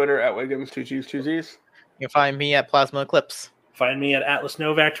me on Twitter at Wiggums2Gs2Zs. You can find me at Plasma Eclipse. Find me at Atlas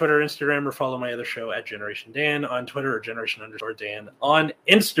Novak, Twitter, Instagram, or follow my other show at Generation Dan on Twitter or Generation_Dan on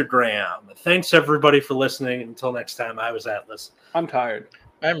Instagram. Thanks everybody for listening. Until next time, I was Atlas. I'm tired.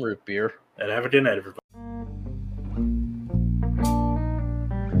 I'm Root Beer. And have a good night, everybody.